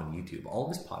live on YouTube. All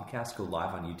of his podcasts go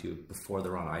live on YouTube before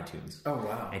they're on iTunes. Oh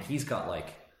wow! And he's got like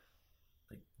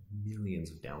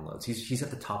millions of downloads. He's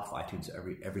at the top of iTunes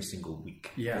every single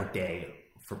week or day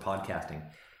for podcasting.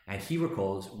 And he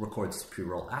records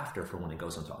pre-roll after for when it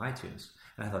goes onto iTunes.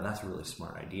 And I thought that's a really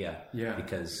smart idea. Yeah.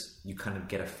 Because you kind of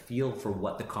get a feel for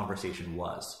what the conversation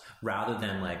was, rather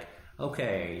than like,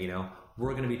 okay,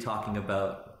 we're going to be talking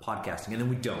about podcasting, and then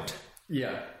we don't.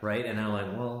 Yeah. Right? And I'm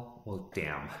like, well,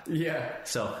 damn. Yeah.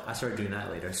 So I started doing that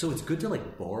later. So it's good to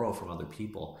like borrow from other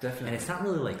people. Definitely. And it's not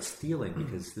really like stealing,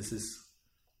 because this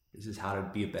is how to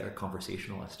be a better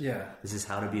conversationalist. Yeah. This is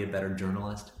how to be a better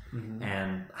journalist. Mm-hmm.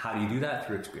 And how do you do that?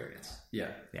 Through experience.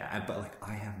 Yeah. Yeah. But like,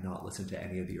 I have not listened to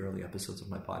any of the early episodes of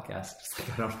my podcast. Just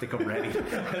like, I don't think I'm ready.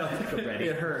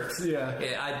 It hurts. Yeah.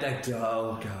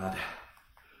 Oh God.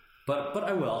 But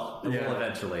I will. I will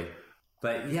eventually.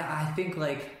 But yeah, I think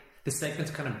like the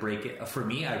segments kind of break it. For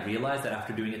me, I realized that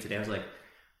after doing it today, I was like,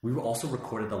 we were also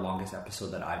recorded the longest episode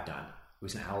that I've done. It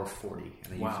was 1:40,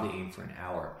 and I usually aim for an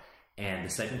hour. And the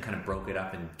segment kind of broke it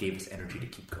up and gave us energy to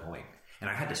keep going. And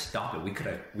I had to stop it. We could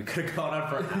have gone on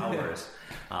for hours.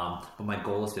 But my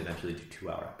goal is to eventually do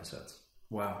 2-hour episodes.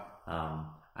 Wow.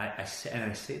 I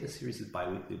say the series is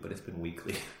bi-weekly, but it's been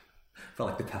weekly for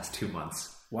like the past 2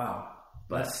 months. Wow.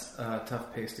 But that's a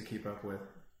tough pace to keep up with.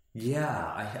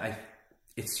 Yeah,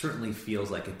 it certainly feels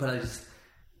like it. But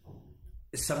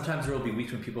sometimes there will be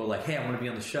weeks when people are like, hey, I want to be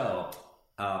on the show.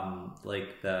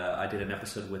 I did an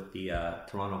episode with the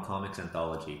Toronto Comics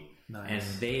Anthology. Nice.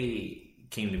 And they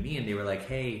came to me and they were like,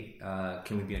 hey,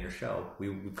 can we be on your show?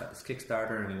 We've got this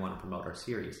Kickstarter and we want to promote our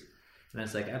series. And I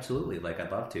was like, absolutely, like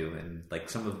I'd love to. And like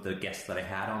some of the guests that I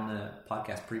had on the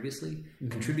podcast previously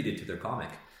contributed to their comic.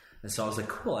 And so I was like,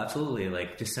 cool, absolutely.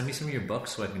 Like, just send me some of your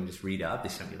books so I can just read up. They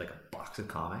sent me like a box of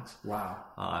comics. Wow.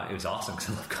 It was awesome because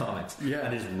I love comics. Yeah.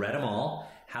 I just read them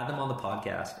all, had them on the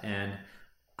podcast, and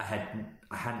I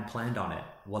hadn't planned on it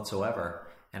whatsoever.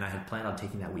 And I had planned on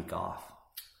taking that week off.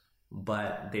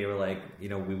 But they were like, we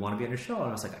want to be on your show. And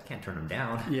I was like, I can't turn them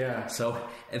down. Yeah. So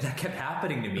that kept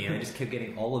happening to me. And I just kept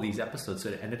getting all of these episodes. So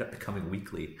it ended up becoming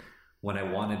weekly when I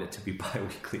wanted it to be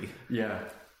bi-weekly. Yeah.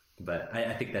 But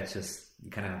I think that's just,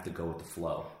 you kind of have to go with the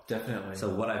flow. Definitely. So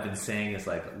what I've been saying is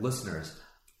like, listeners,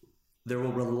 there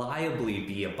will reliably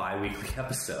be a bi-weekly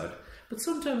episode, but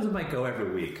sometimes it might go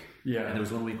every week. Yeah. And there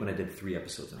was one week when I did 3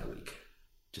 episodes in a week.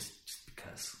 Just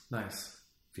because. Nice.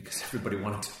 Because everybody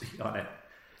wanted to be on it.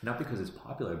 Not because it's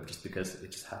popular, but just because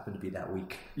it just happened to be that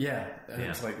week. Yeah.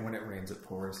 It's like when it rains, it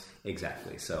pours.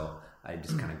 Exactly. So I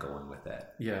just kind of go in with it.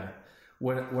 Yeah.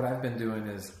 What I've been doing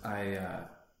is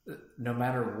no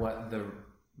matter what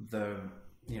the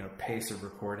pace of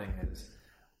recording is,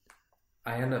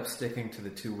 I end up sticking to the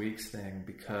 2 weeks thing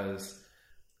because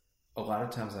a lot of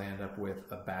times I end up with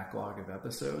a backlog of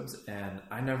episodes and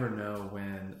I never know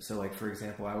when. So like, for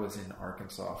example, I was in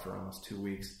Arkansas for almost 2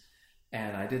 weeks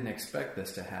and I didn't expect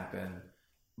this to happen,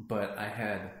 but I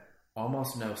had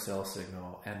almost no cell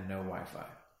signal and no Wi-Fi.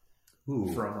 Ooh.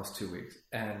 For almost 2 weeks.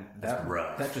 And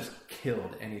that just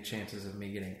killed any chances of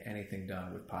me getting anything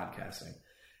done with podcasting.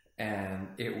 And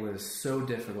it was so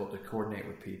difficult to coordinate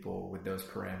with people with those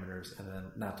parameters. And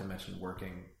then not to mention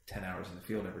working 10 hours in the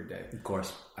field every day. Of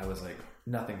course. I was like,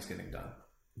 nothing's getting done.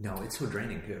 No, it's so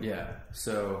draining too. Yeah.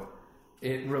 So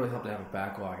it really helped to have a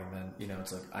backlog. And then,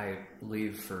 it's like I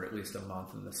leave for at least a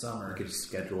month in the summer. You could just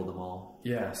schedule them all.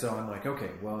 Yeah. So I'm like,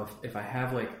 okay, well, if I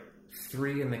have like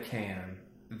 3 in the can,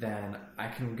 then I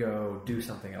can go do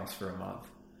something else for a month.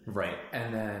 Right.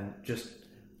 And then just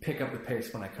pick up the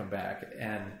pace when I come back.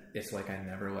 And it's like I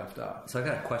never left off. So I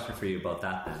got a question for you about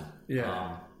that then.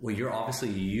 Yeah. Well, you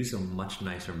use a much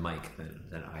nicer mic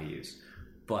than I use.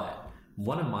 But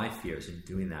one of my fears in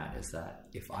doing that is that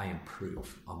if I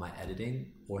improve on my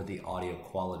editing or the audio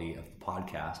quality of the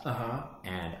podcast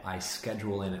and I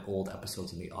schedule in old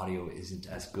episodes and the audio isn't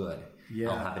as good,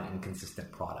 I'll have an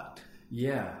inconsistent product.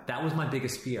 Yeah. That was my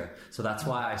biggest fear. So that's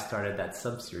why I started that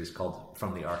sub-series called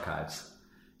From the Archives.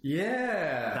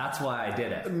 Yeah. That's why I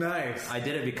did it. Nice. I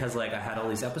did it because like I had all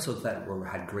these episodes that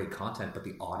had great content, but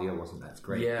the audio wasn't as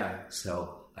great. Yeah.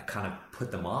 So I kind of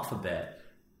put them off a bit,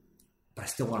 but I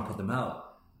still want to put them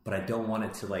out. But I don't want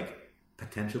it to like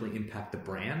potentially impact the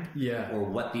brand or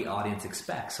what the audience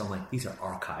expects. So I'm like, these are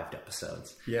archived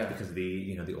episodes. Yeah. Because of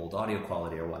the, the old audio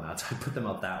quality or whatnot. So I put them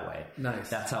out that way.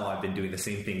 Nice. That's how I've been doing the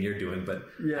same thing you're doing, but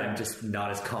I'm just not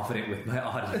as confident with my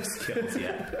audio skills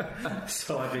yet.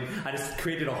 So I just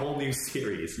created a whole new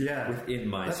series within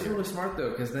my That's series. really smart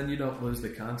though, because then you don't lose the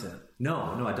content. No,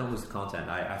 I don't lose the content.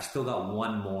 I've still got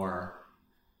one more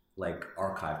like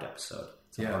archived episode.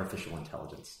 It's on artificial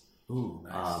intelligence. Ooh,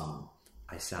 nice.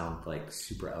 I sound like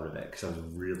super out of it because I was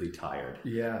really tired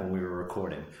Yeah. when we were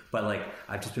recording. But like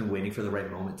I've just been waiting for the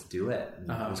right moment to do it. And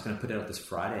I was going to put it out this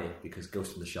Friday because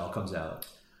Ghost in the Shell comes out.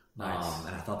 Nice.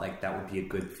 And I thought like that would be a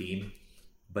good theme.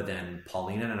 But then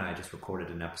Paulina and I just recorded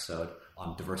an episode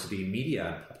on diversity in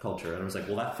media and pop culture. And I was like,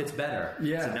 well, that fits better.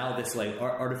 Yeah. So now this like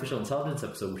artificial intelligence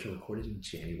episode, which I recorded in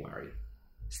January,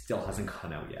 still hasn't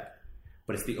gone out yet.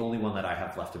 But it's the only one that I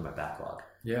have left in my backlog.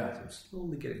 Yeah. So I'm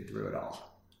slowly getting through it all.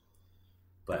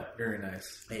 But very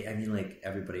nice. I mean, like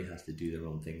everybody has to do their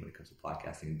own thing when it comes to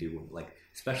podcasting and do like,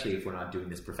 especially if we're not doing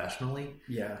this professionally.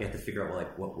 Yeah, you have to figure out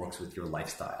like what works with your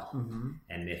lifestyle.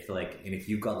 And if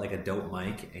you've got like a dope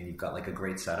mic and you've got like a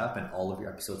great setup and all of your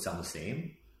episodes sound the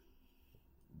same,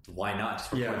 why not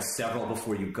just record several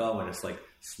before you go and just like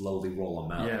slowly roll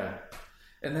them out? Yeah.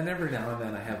 And then every now and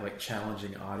then I have like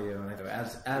challenging audio, and I go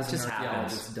as an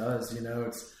archaeologist does,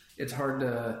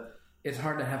 it's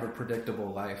hard to have a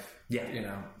predictable life.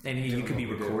 Yeah. And you could be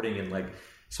recording in like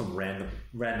some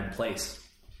random place.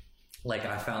 Like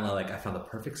I found the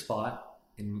perfect spot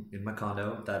in my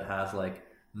condo that has like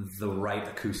the right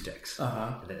acoustics.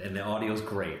 And the audio's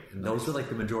great. And those are like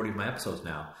the majority of my episodes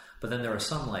now. But then there are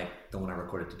some like the one I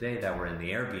recorded today that were in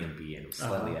the Airbnb and it was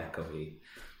slightly echoey.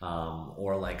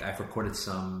 Or like I've recorded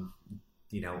some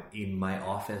in my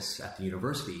office at the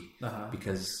university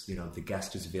because, the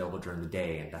guest is available during the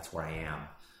day and that's where I am.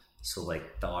 So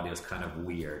like the audio is kind of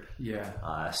weird.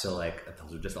 Yeah. So like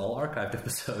those are just all archived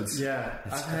episodes. Yeah.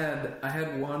 I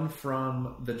had one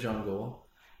from the jungle.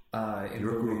 You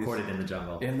recorded in the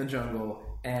jungle. In the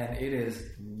jungle, and it is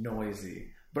noisy.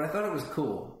 But I thought it was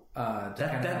cool.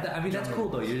 That's cool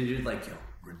though. You're like, yo,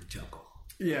 we're in the jungle.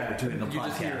 Yeah. We're doing a podcast.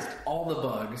 Just hear all the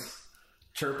bugs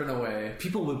chirping away.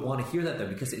 People would want to hear that though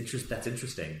because that's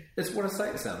interesting. It's what a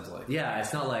site sounds like. Yeah,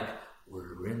 it's not like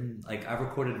we're in. Like I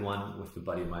recorded one with a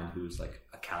buddy of mine who's like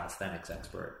a calisthenics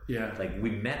expert. Yeah, like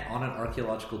we met on an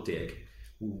archaeological dig.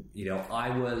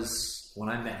 When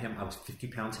I met him, I was 50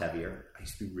 pounds heavier. I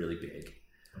used to be really big.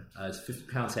 I was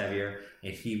 50 pounds heavier,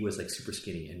 and he was like super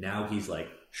skinny. And now he's like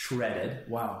shredded.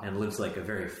 Wow, and lives like a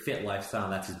very fit lifestyle.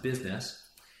 And that's his business.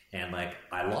 And like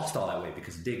I lost all that weight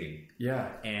because of digging. Yeah,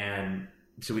 and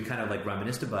so we kind of like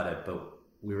reminisced about it, but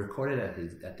we recorded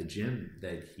at the gym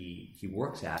that he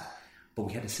works at, but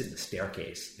we had to sit in the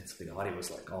staircase, and so the audio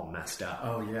was like all messed up.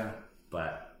 Oh yeah,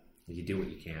 but you do what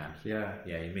you can. Yeah,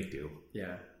 you make do.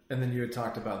 Yeah, and then you had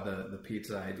talked about the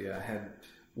pizza idea. I had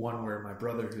one where my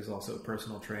brother, who's also a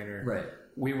personal trainer, right?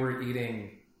 We were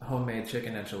eating homemade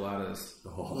chicken enchiladas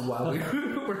while we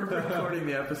were recording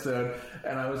the episode,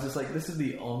 and I was just like, "This is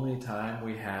the only time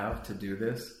we have to do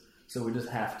this, so we just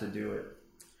have to do it."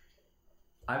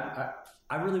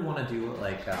 I really want to do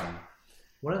like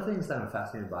one of the things that I'm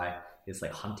fascinated by is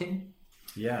like hunting.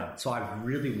 Yeah. So I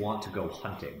really want to go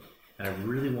hunting, and I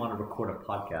really want to record a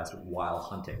podcast while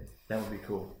hunting. That would be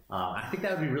cool. I think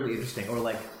that would be really interesting. Or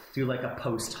like do like a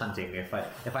post hunting. If I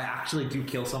actually do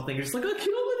kill something, you're just like, I killed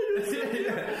it.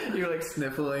 Yeah. You're like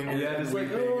sniffling. Yeah, just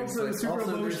like, oh, I'm so super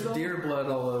emotional. There's deer blood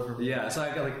all over me. Yeah, so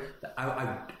I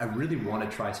got I really want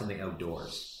to try something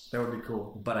outdoors. That would be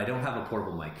cool. But I don't have a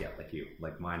portable mic yet, like you.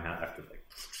 Like mine, I have to like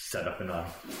set up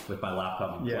with my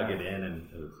laptop and plug it in,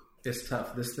 and it's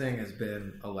tough. This thing has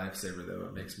been a lifesaver, though.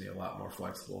 It makes me a lot more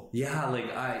flexible. Yeah,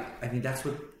 like I mean, that's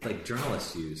what like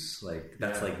journalists use. Like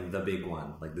that's like the big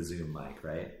one, like the Zoom mic,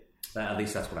 right? At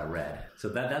least that's what I read. So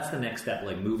that's the next step,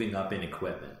 like moving up in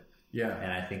equipment. Yeah,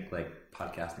 and I think like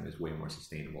podcasting is way more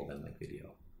sustainable than like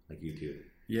video, like YouTube.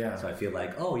 Yeah. So I feel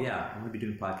like, oh yeah, I'm gonna be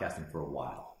doing podcasting for a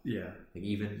while. Yeah. Like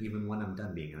even when I'm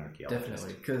done being an archaeologist.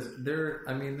 Definitely, because there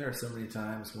are so many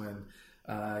times when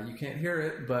you can't hear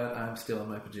it, but I'm still in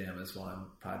my pajamas while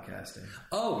I'm podcasting.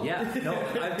 Oh yeah, no,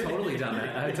 I've totally done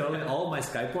that. All of my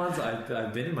Skype ones,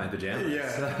 I've been in my pajamas.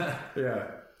 Yeah, yeah.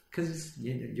 Because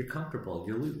you're comfortable,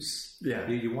 you're loose. Yeah,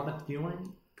 you want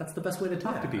to that's the best way to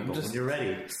talk to I'm people just when you're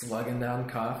ready. Slugging down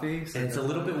coffee. And it's a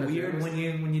little bit weird when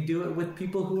you do it with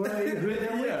people who are with you.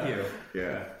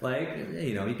 Yeah. Like,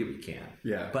 you know, you do what you can.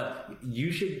 Yeah. But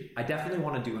I definitely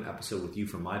want to do an episode with you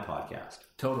for my podcast.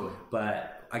 Totally.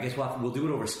 But I guess we'll do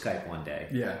it over Skype one day.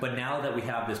 Yeah. But now that we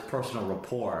have this personal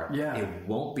rapport, it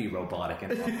won't be robotic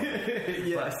and awkward.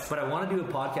 Yes. But I want to do a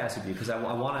podcast with you because I've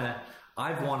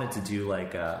wanted to do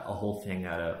like a whole thing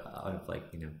out of like,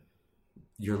 you know,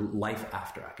 your life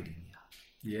after academia.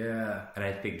 Yeah. And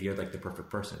I think you're like the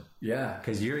perfect person. Yeah.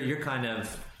 Because you're kind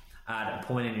of at a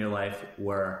point in your life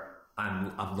where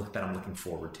I'm looking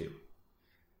forward to,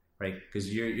 right?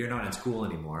 Because you're not in school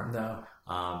anymore. No.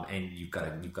 And you've got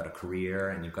a career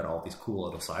and you've got all these cool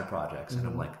little side projects, and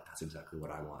I'm like, that's exactly what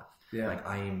I want. Yeah. Like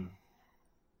I am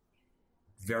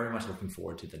very much looking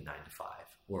forward to the 9 to 5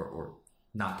 or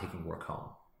not taking work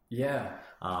home. Yeah.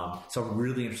 So I'm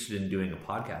really interested in doing a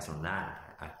podcast on that.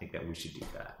 I think that we should do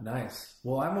that. Nice.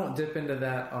 Well, I won't dip into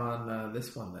that on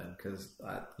this one then, because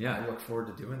I look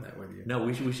forward to doing that with you. No,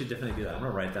 we should definitely do that. I'm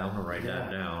gonna write that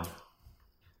down.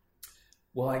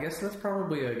 Well, I guess that's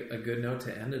probably a good note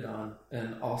to end it on.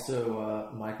 And also,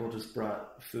 Michael just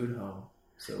brought food home.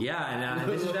 So yeah, and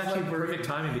this is actually perfect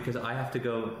timing because I have to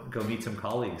go meet some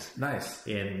colleagues. Nice.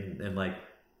 In like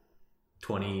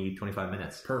 20, 25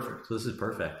 minutes. Perfect. So this is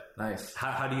perfect. Nice.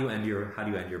 How do you end your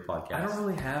podcast? I don't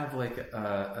really have like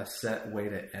a set way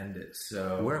to end it.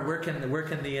 So where can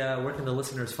the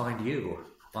listeners find you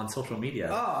on social media?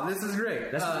 Oh, this is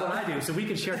great. This is what I do, so we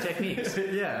can share techniques.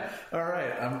 Yeah. All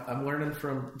right. I'm learning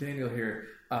from Daniel here.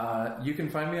 You can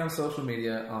find me on social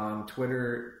media on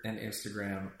Twitter and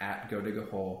Instagram at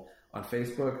GoDigAHole. On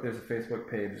Facebook, there's a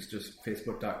Facebook page. It's just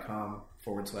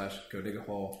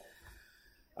facebook.com/GoDigAHole.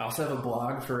 I also have a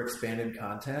blog for expanded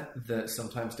content that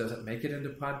sometimes doesn't make it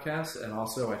into podcasts. And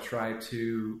also I try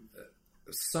to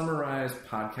summarize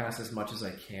podcasts as much as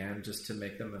I can just to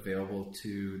make them available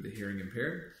to the hearing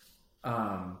impaired.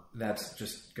 That's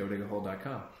just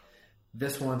godigahole.com.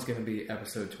 This one's going to be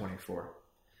episode 24.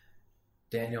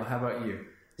 Daniel, how about you?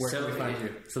 Where can we find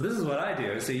you? So this is what I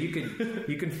do. So you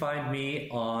can find me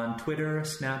on Twitter,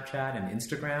 Snapchat, and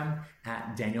Instagram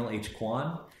at Daniel H.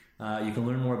 Kwan. You can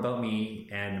learn more about me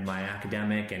and my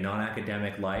academic and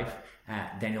non-academic life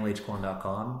at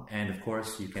danielhkwan.com. And of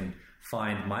course, you can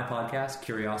find my podcast,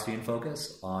 Curiosity in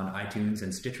Focus, on iTunes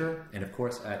and Stitcher, and of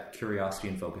course at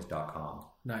curiosityinfocus.com.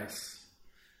 Nice.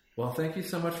 Well, thank you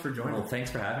so much for joining. Well, thanks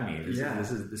for having me. This was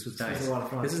nice. This was a lot of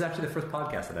fun. This is actually the first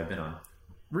podcast that I've been on.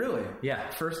 Really? Yeah.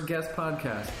 First guest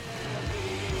podcast.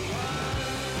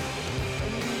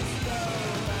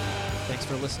 Thanks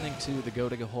for listening to the Go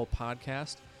Dig a Hole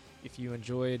podcast. If you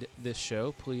enjoyed this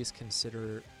show, please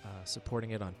consider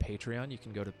supporting it on Patreon. You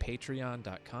can go to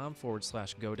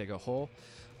patreon.com/GoDigAHole.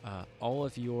 All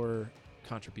of your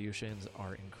contributions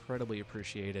are incredibly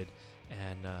appreciated,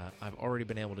 and I've already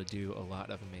been able to do a lot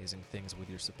of amazing things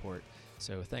with your support.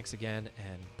 So thanks again,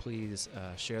 and please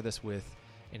share this with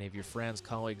any of your friends,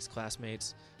 colleagues,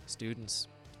 classmates, students,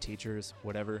 teachers,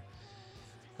 whatever.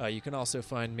 You can also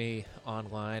find me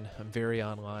online. I'm very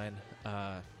online.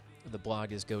 The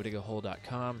blog is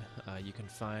godigahole.com. You can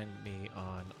find me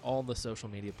on all the social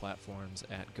media platforms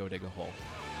at GoDigAHole.